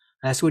is?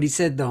 That's what he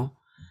said, though.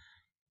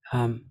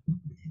 But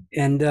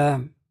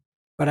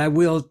I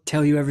will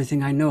tell you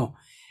everything I know.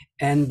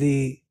 And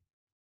the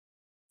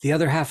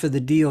other half of the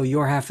deal,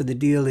 your half of the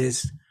deal,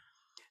 is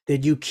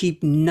that you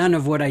keep none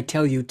of what I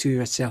tell you to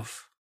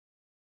yourself.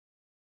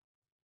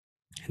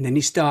 And then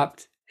he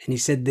stopped and he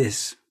said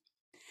this,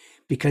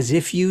 because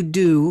if you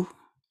do,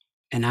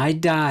 and I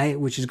die,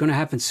 which is going to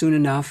happen soon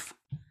enough,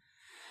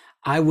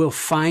 I will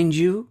find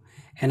you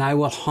and I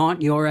will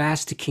haunt your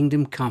ass to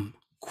kingdom come.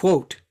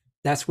 Quote,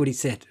 that's what he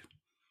said.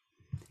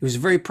 He was a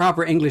very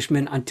proper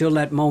Englishman until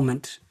that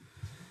moment.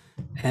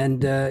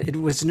 And it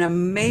was an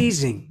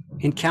amazing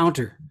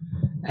encounter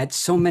at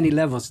so many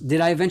levels. Did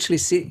I eventually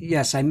see?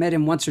 Yes, I met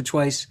him once or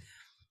twice.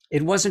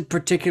 It wasn't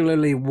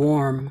particularly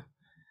warm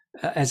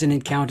as an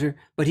encounter,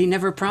 but he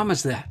never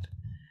promised that.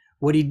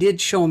 What he did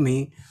show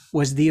me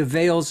was the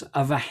avails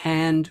of a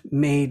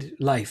handmade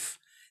life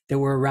that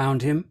were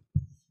around him.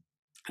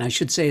 And I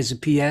should say, as a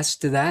PS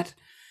to that,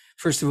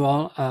 first of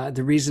all,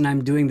 the reason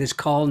I'm doing this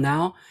call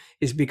now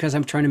is because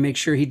I'm trying to make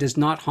sure he does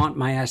not haunt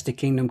my Aztec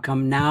kingdom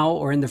come now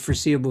or in the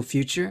foreseeable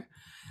future,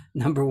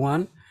 number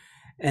one.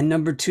 And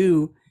number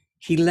two,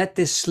 he let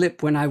this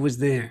slip when I was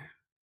there.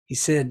 He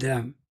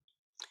said,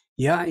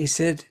 he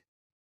said,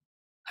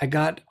 I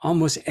got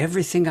almost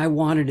everything I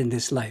wanted in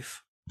this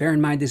life. Bear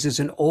in mind, this is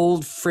an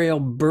old, frail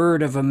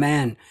bird of a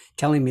man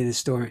telling me this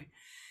story.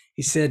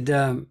 He said,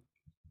 I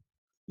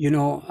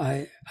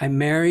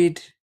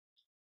married.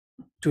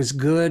 It was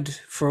good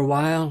for a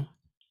while.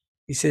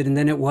 He said, and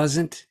then it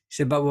wasn't. He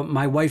said, but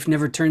my wife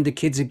never turned the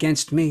kids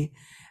against me.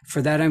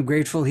 For that, I'm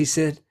grateful, he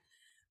said.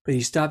 But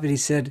he stopped it. He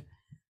said,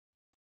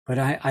 but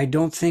I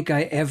don't think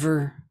I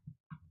ever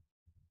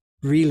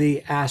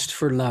really asked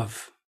for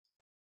love.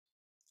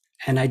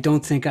 And I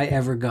don't think I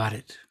ever got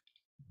it.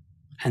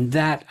 And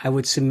that, I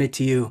would submit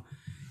to you,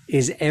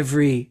 is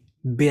every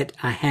bit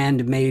a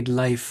handmade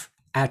life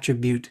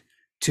attribute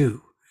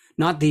too.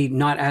 Not the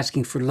not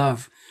asking for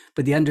love,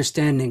 but the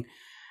understanding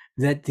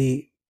that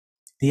the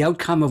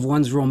outcome of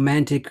one's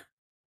romantic,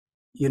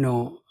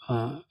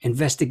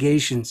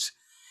 investigations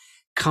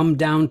come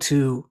down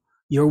to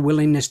your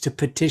willingness to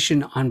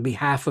petition on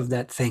behalf of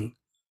that thing.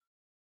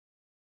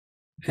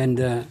 And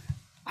it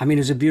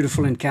was a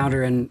beautiful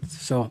encounter. And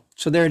so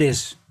there it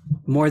is.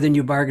 More than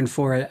you bargained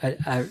for,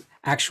 a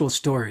actual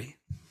story.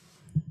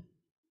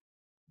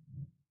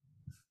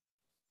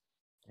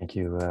 Thank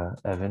you,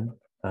 Evan.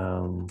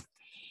 Do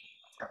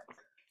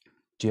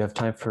you have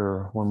time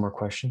for one more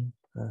question,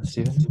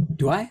 Stephen?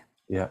 Do I?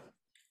 Yeah.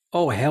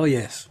 Oh, hell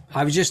yes.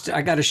 I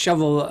got to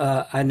shovel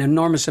an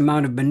enormous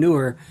amount of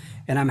manure,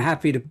 and I'm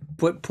happy to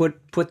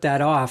put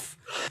that off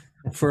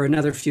for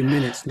another few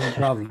minutes. No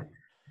problem.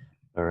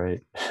 All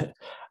right.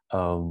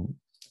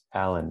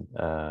 Alan,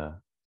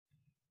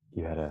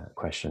 you had a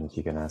question, if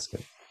you can ask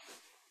it.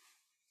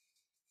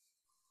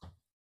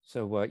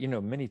 So,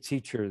 many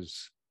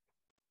teachers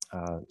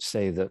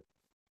say that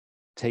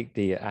take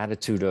the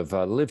attitude of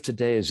live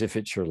today as if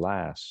it's your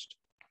last.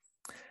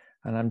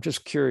 And I'm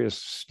just curious,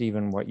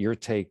 Stephen, what your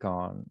take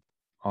on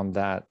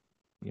that,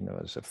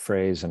 as a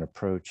phrase and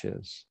approach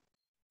is.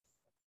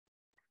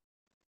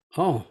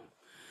 Oh,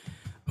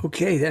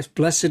 okay. That's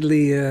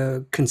blessedly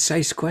a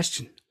concise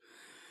question.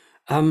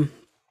 I'm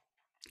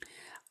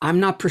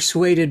not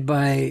persuaded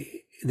by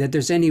that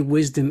there's any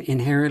wisdom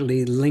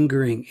inherently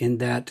lingering in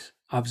that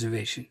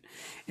observation.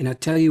 And I'll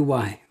tell you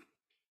why.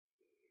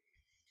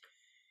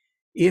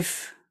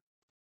 If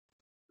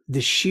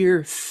the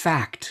sheer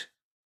fact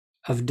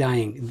of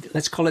dying,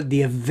 let's call it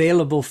the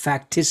available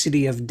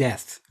facticity of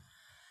death,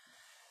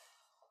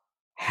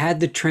 had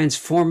the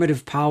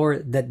transformative power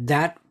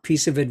that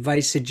piece of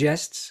advice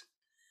suggests,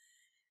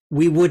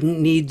 we wouldn't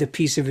need the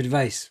piece of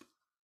advice.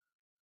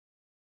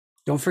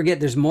 Don't forget,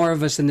 there's more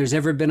of us than there's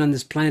ever been on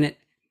this planet.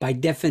 By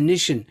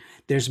definition,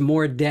 there's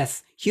more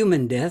death,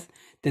 human death,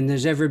 than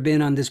there's ever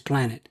been on this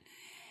planet.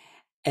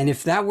 And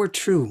if that were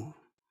true,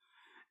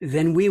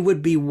 then we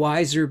would be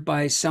wiser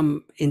by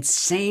some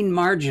insane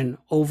margin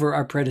over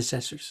our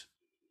predecessors.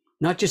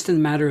 Not just in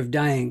the matter of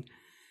dying,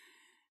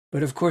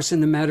 but of course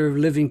in the matter of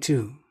living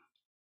too.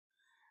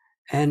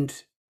 And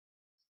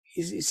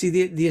you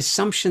see, the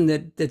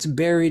assumption that's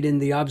buried in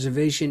the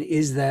observation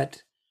is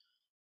that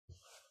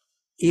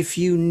if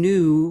you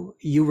knew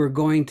you were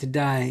going to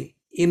die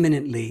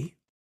imminently,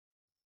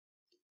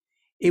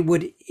 it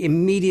would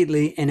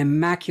immediately and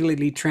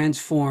immaculately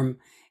transform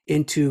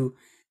into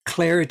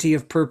clarity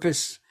of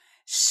purpose,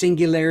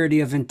 singularity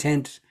of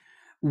intent,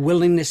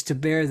 willingness to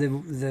bear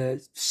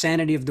the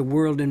sanity of the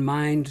world in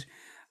mind,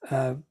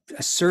 a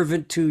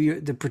servant to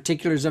the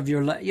particulars of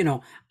your life,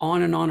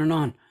 on and on and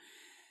on.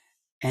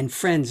 And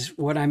friends,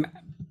 what I'm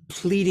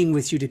pleading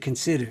with you to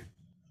consider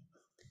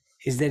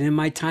is that in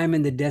my time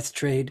in the death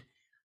trade,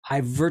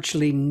 I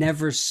virtually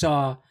never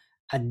saw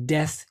a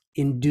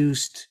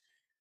death-induced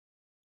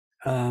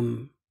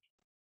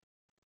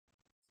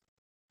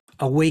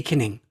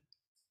awakening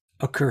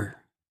occur.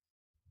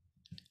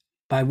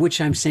 By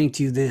which I'm saying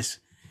to you this: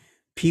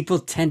 people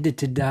tended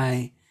to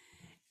die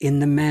in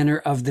the manner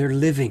of their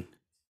living,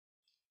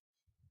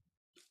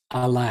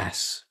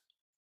 alas.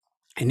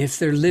 And if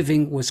their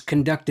living was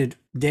conducted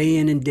day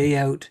in and day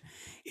out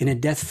in a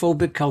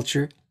death-phobic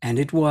culture, and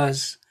it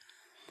was,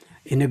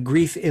 in a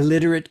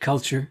grief-illiterate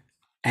culture,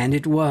 and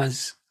it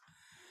was,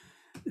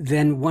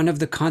 then one of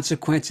the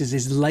consequences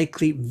is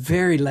likely,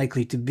 very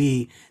likely to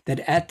be that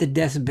at the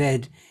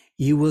deathbed,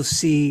 you will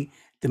see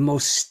the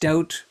most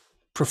stout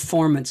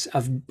performance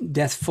of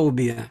death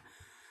phobia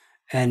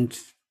and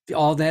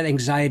all that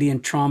anxiety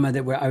and trauma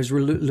that I was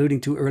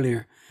alluding to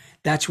earlier.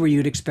 That's where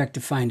you'd expect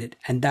to find it.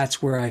 And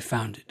that's where I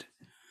found it.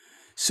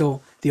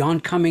 So the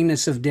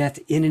oncomingness of death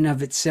in and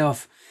of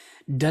itself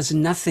does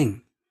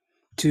nothing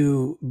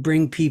to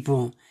bring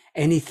people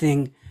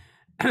anything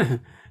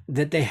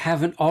that they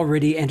haven't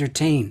already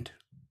entertained.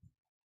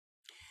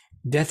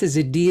 Death is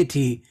a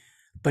deity,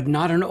 but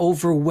not an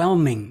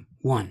overwhelming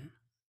one.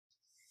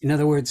 In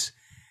other words,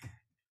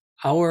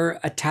 our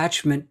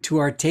attachment to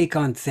our take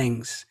on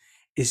things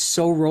is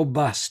so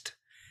robust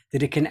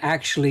that it can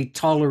actually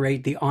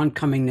tolerate the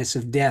oncomingness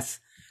of death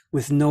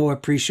with no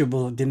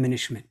appreciable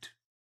diminishment.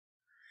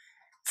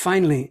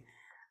 Finally,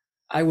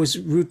 I was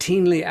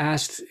routinely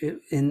asked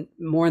in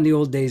more in the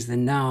old days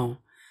than now,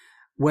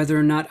 whether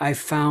or not I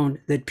found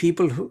that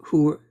people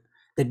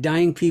the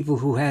dying people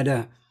who had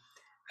a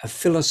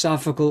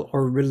philosophical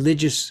or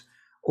religious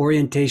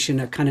orientation,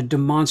 a kind of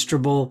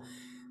demonstrable,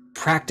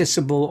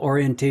 practicable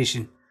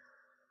orientation,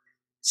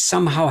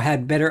 somehow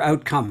had better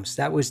outcomes.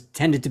 That was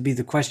tended to be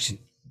the question.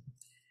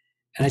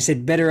 And I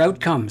said, better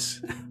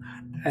outcomes.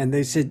 And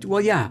they said,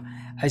 well, yeah.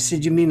 I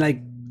said, you mean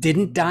like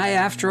didn't die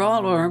after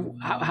all? Or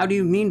how do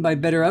you mean by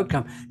better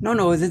outcome?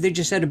 No, that they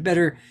just had a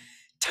better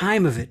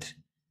time of it.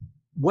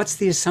 What's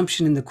the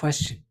assumption in the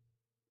question?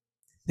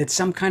 That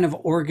some kind of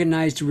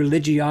organized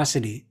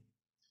religiosity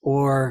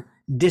or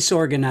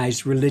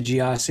disorganized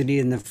religiosity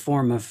in the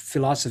form of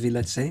philosophy,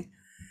 let's say,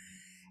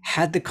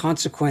 had the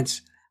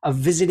consequence of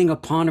visiting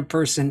upon a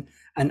person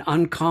an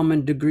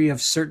uncommon degree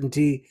of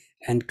certainty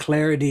and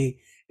clarity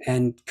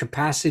and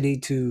capacity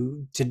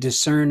to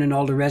discern and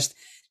all the rest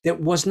that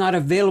was not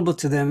available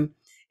to them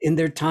in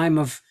their time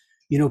of,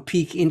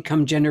 peak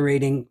income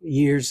generating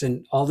years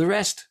and all the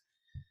rest.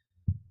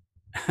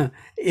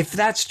 If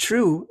that's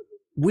true,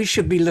 we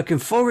should be looking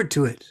forward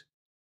to it.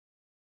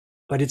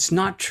 But it's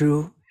not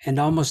true, and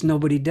almost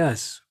nobody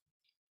does.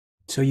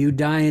 So you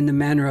die in the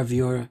manner of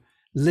your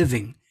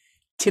living,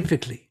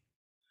 typically.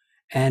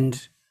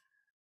 And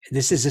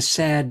this is a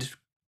sad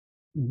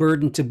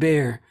burden to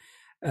bear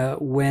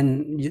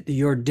when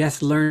your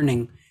death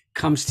learning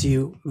comes to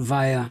you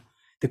via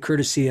the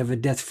courtesy of a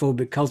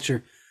death-phobic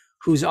culture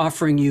who's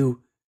offering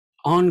you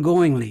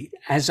ongoingly,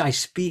 as I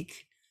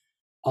speak,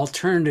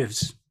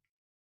 alternatives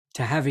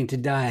to having to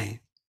die.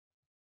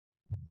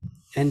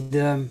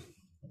 And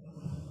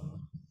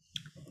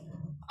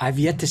I've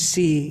yet to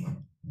see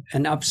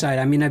an upside.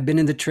 I mean, I've been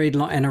in the trade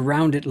and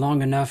around it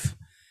long enough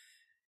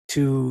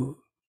to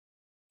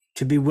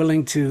be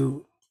willing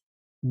to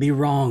be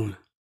wrong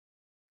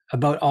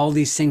about all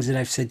these things that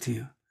I've said to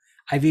you.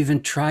 I've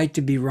even tried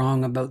to be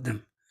wrong about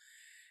them.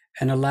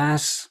 And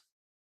alas,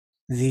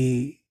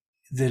 the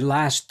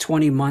last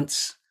 20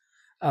 months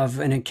of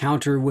an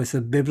encounter with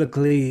a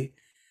biblically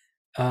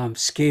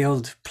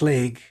scaled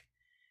plague,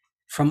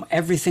 from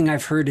everything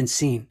I've heard and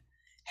seen,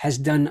 has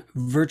done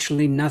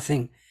virtually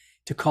nothing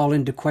to call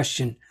into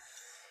question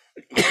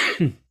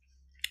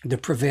the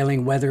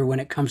prevailing weather when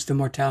it comes to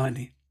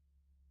mortality.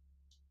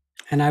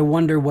 And I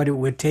wonder what it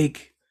would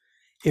take.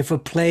 If a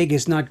plague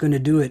is not going to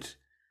do it,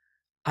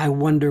 I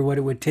wonder what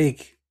it would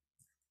take.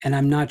 And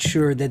I'm not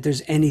sure that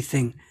there's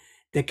anything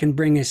that can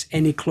bring us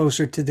any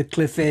closer to the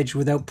cliff edge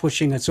without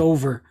pushing us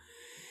over,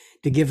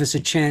 to give us a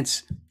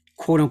chance,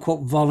 quote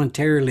unquote,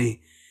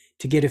 voluntarily,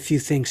 to get a few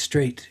things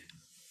straight.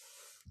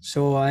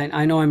 So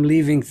I know I'm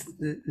leaving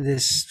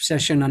this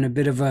session on a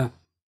bit of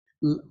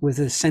with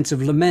a sense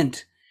of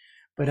lament,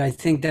 but I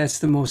think that's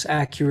the most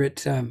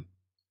accurate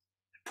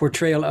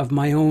portrayal of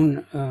my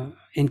own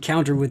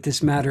encounter with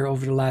this matter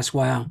over the last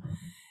while.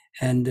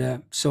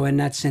 And so in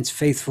that sense,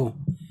 faithful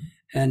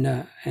and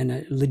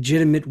a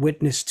legitimate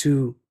witness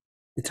to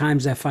the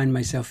times I find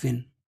myself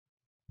in.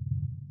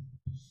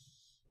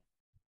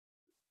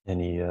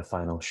 Any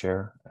final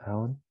share,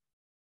 Alan?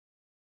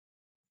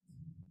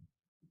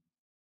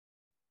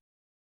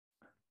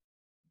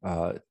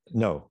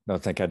 No,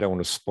 thank you. I don't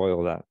want to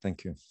spoil that.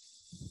 Thank you.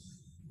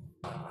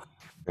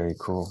 Very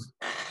cool.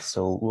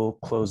 So we'll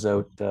close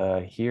out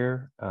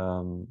here.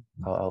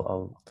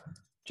 I'll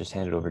just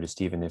hand it over to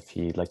Stephen if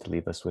he'd like to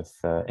leave us with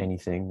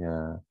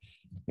anything,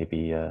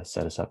 maybe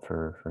set us up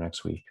for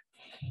next week.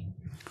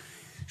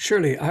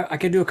 Surely, I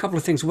can do a couple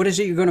of things. What is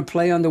it you're going to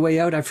play on the way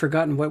out? I've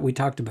forgotten what we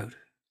talked about.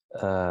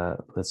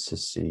 Let's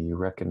just see. You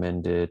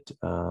recommended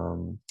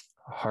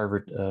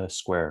Harvard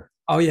Square.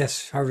 Oh,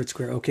 yes, Harvard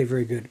Square. Okay,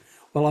 very good.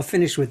 Well, I'll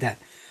finish with that.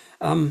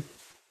 I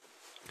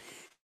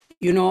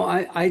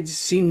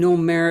see no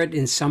merit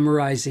in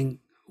summarizing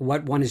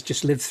what one has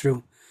just lived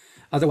through.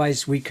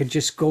 Otherwise, we could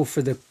just go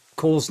for the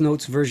Cole's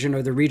Notes version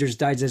or the Reader's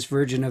Digest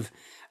version of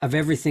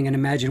everything and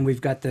imagine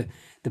we've got the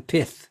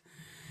pith.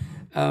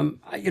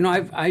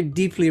 I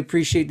deeply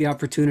appreciate the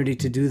opportunity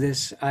to do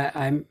this.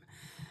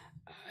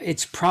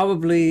 It's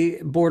probably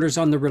borders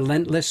on the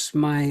relentless,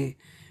 my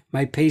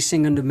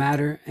pacing on the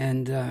matter,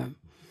 and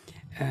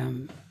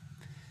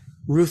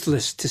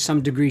ruthless to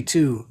some degree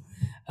too.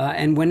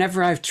 And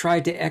whenever I've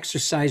tried to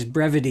exercise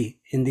brevity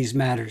in these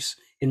matters,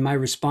 in my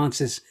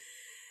responses,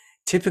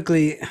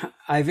 typically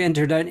I've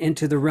entered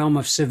into the realm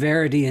of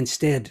severity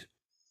instead.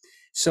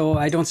 So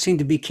I don't seem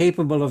to be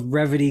capable of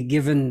brevity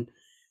given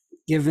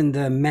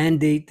the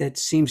mandate that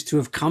seems to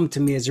have come to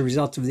me as a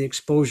result of the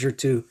exposure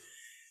to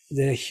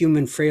the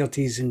human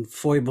frailties and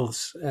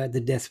foibles at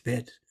the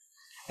deathbed.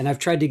 And I've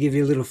tried to give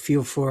you a little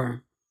feel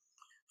for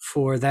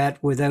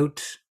that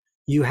without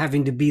you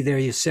having to be there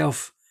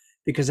yourself,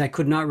 because I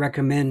could not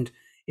recommend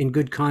in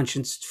good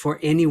conscience for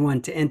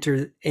anyone to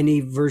enter any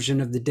version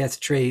of the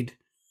death trade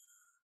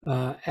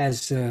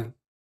as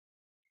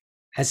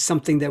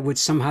something that would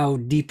somehow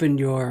deepen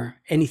your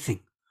anything.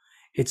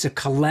 It's a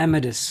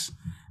calamitous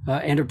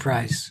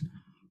enterprise.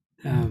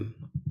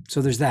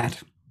 So there's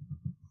that.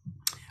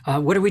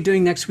 What are we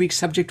doing next week,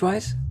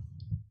 subject-wise?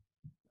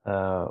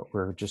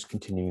 We're just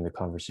continuing the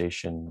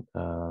conversation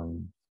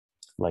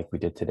like we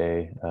did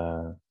today,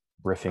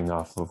 riffing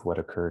off of what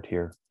occurred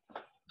here.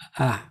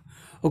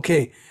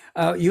 Okay.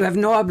 You have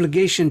no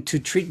obligation to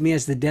treat me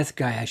as the death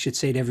guy, I should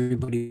say to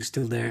everybody who's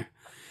still there.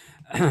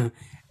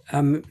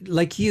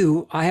 Like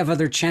you, I have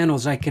other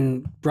channels I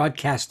can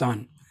broadcast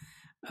on.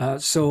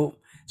 So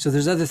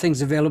there's other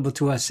things available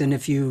to us. And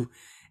if you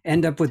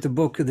end up with the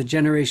book of the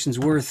generation's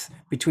worth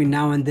between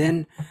now and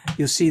then,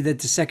 you'll see that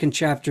the second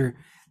chapter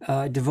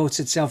devotes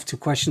itself to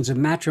questions of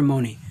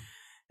matrimony.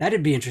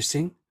 That'd be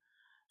interesting.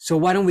 So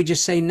why don't we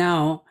just say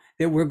now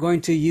that we're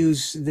going to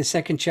use the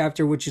second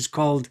chapter, which is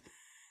called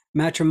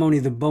Matrimony,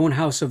 the Bone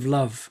House of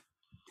Love,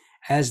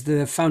 as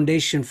the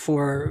foundation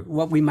for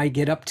what we might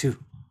get up to.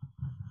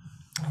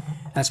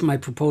 That's my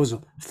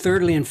proposal.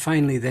 Thirdly and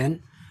finally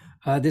then,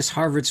 this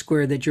Harvard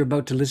Square that you're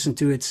about to listen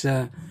to,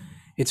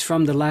 it's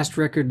from the last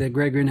record that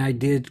Gregory and I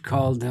did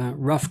called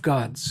Rough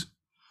Gods,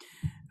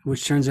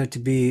 which turns out to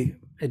be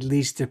at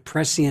least a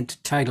prescient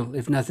title,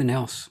 if nothing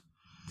else.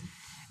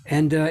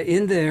 And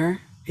in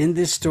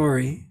this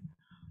story,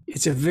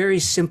 it's a very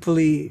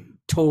simply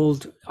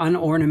told,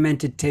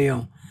 unornamented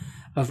tale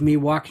of me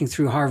walking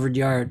through Harvard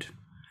Yard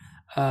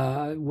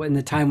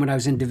when I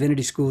was in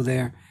divinity school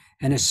there,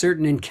 and a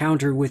certain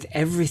encounter with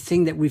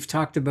everything that we've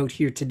talked about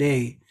here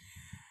today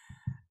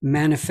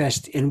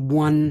manifest in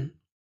one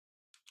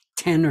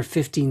 10 or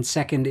 15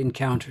 second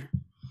encounter.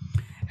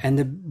 And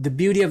the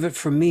beauty of it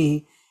for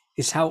me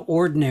is how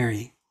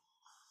ordinary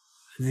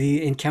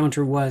the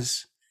encounter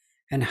was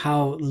and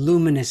how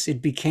luminous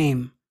it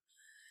became.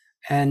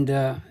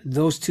 And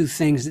those two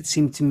things that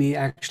seem to me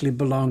actually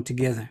belong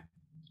together.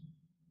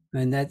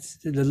 And that's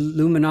the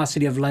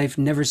luminosity of life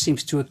never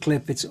seems to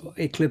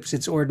eclipse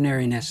its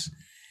ordinariness.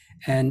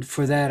 And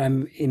for that,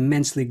 I'm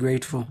immensely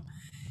grateful.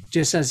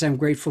 Just as I'm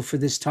grateful for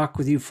this talk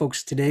with you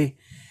folks today,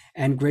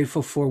 and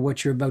grateful for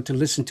what you're about to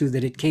listen to,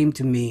 that it came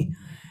to me,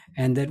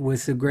 and that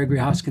with Gregory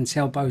Hoskins'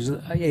 help, I was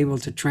able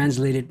to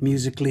translate it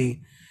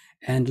musically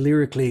and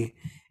lyrically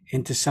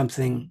into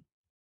something,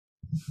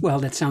 well,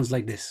 that sounds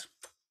like this.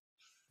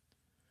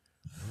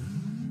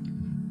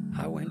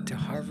 I went to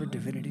Harvard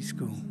Divinity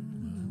School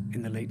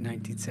in the late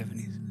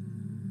 1970s.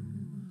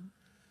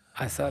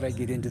 I thought I'd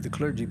get into the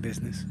clergy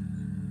business.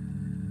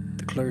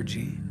 The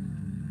clergy,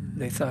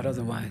 they thought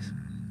otherwise.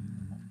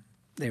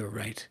 They were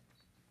right.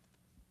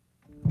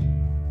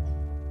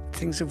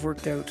 Things have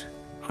worked out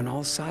on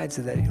all sides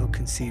of that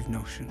ill-conceived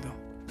notion, though.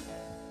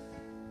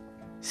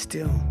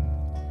 Still,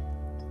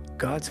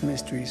 God's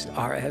mysteries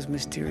are as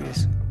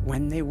mysterious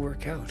when they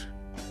work out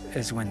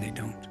as when they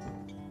don't.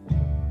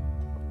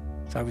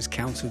 So I was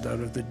counseled out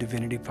of the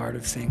divinity part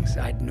of things.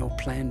 I had no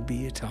plan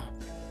B at all.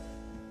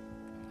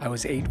 I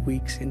was 8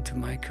 weeks into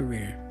my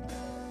career,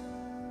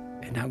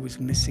 and I was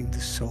missing the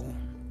soul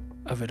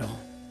of it all.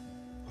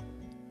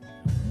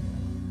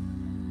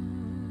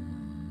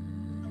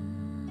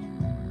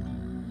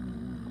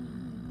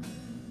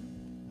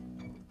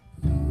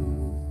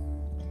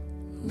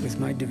 With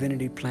my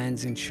divinity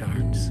plans in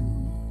shards,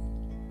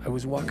 I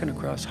was walking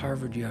across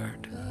Harvard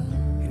Yard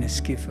in a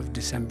skiff of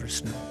December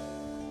snow.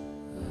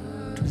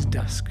 It was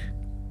dusk,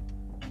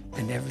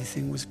 and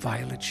everything was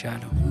violet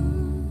shadow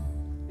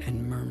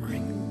and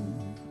murmuring.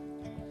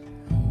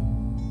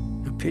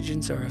 Now,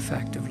 pigeons are a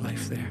fact of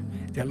life there.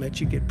 They'll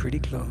let you get pretty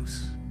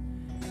close,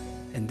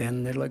 and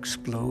then they'll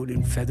explode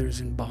in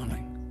feathers and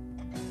bawling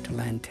to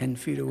land 10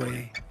 feet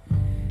away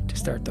to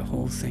start the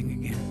whole thing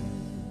again.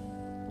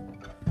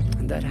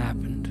 And that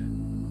happened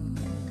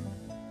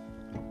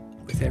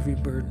with every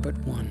bird but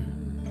one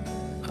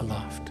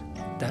aloft.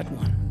 That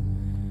one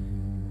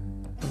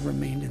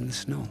remained in the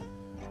snow.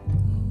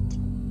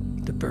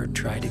 The bird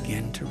tried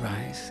again to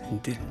rise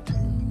and didn't.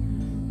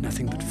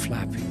 Nothing but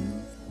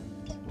flapping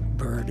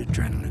bird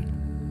adrenaline.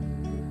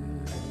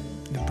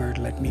 The bird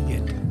let me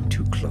get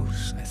too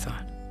close, I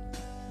thought.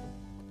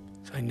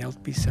 So I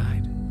knelt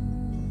beside,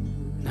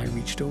 and I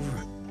reached over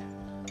it,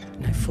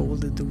 and I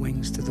folded the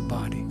wings to the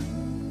body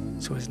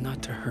so as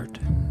not to hurt.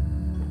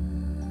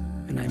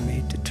 And I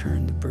made to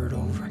turn the bird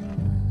over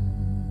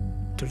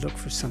to look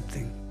for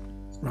something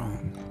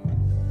wrong.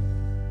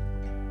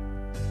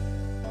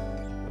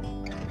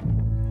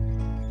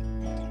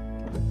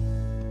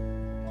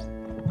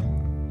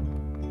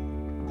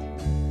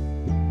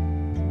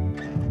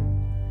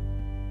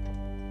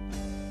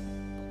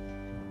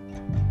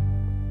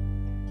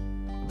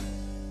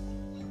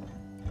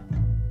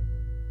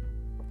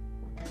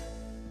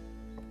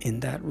 In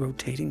that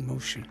rotating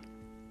motion,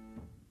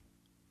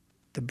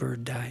 the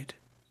bird died.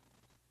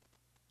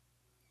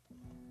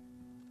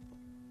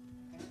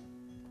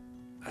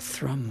 A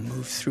thrum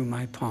moved through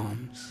my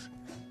palms,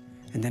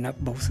 and then up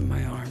both of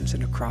my arms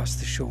and across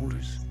the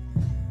shoulders,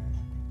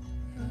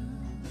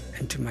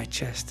 and to my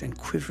chest, and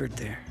quivered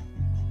there,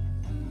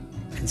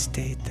 and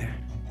stayed there.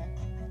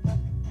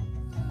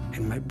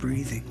 and my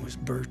breathing was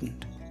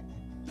burdened.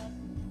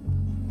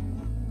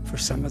 For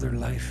some other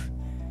life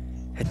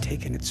had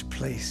taken its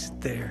place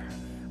there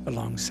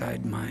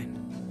alongside mine.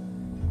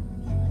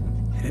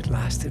 And it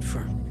lasted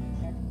for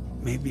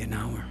maybe an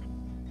hour,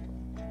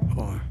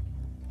 or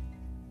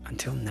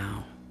until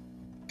now.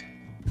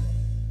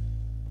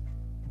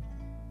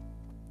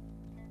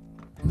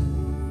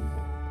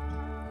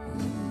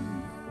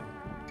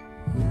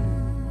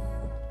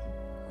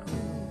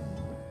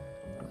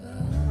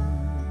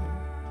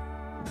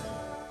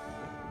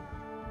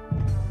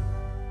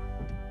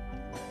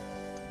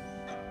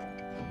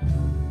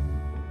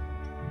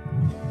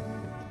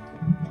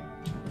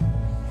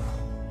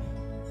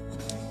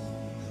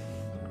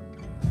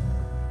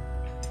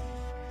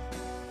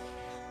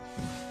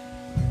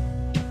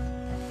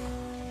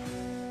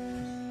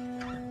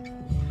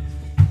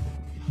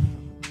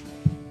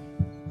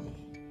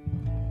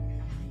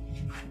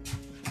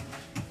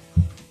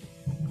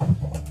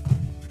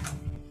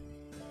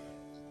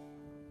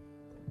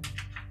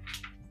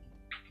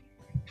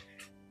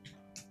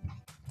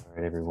 All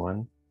right,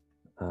 everyone.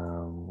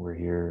 We're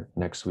here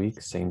next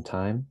week, same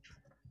time.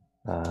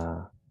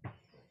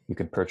 You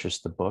can purchase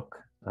the book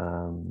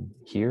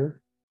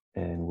here,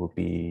 and we'll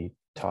be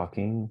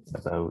talking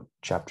about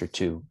chapter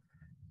 2.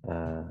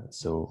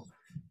 So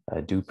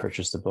do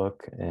purchase the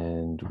book,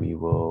 and we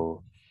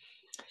will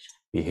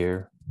be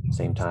here,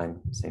 same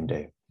time, same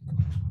day.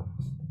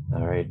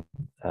 All right,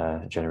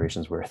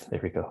 generations worth.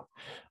 There we go.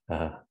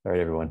 All right,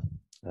 everyone.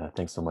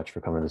 Thanks so much for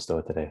coming to the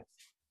Stoa today.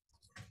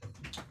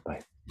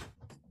 Bye.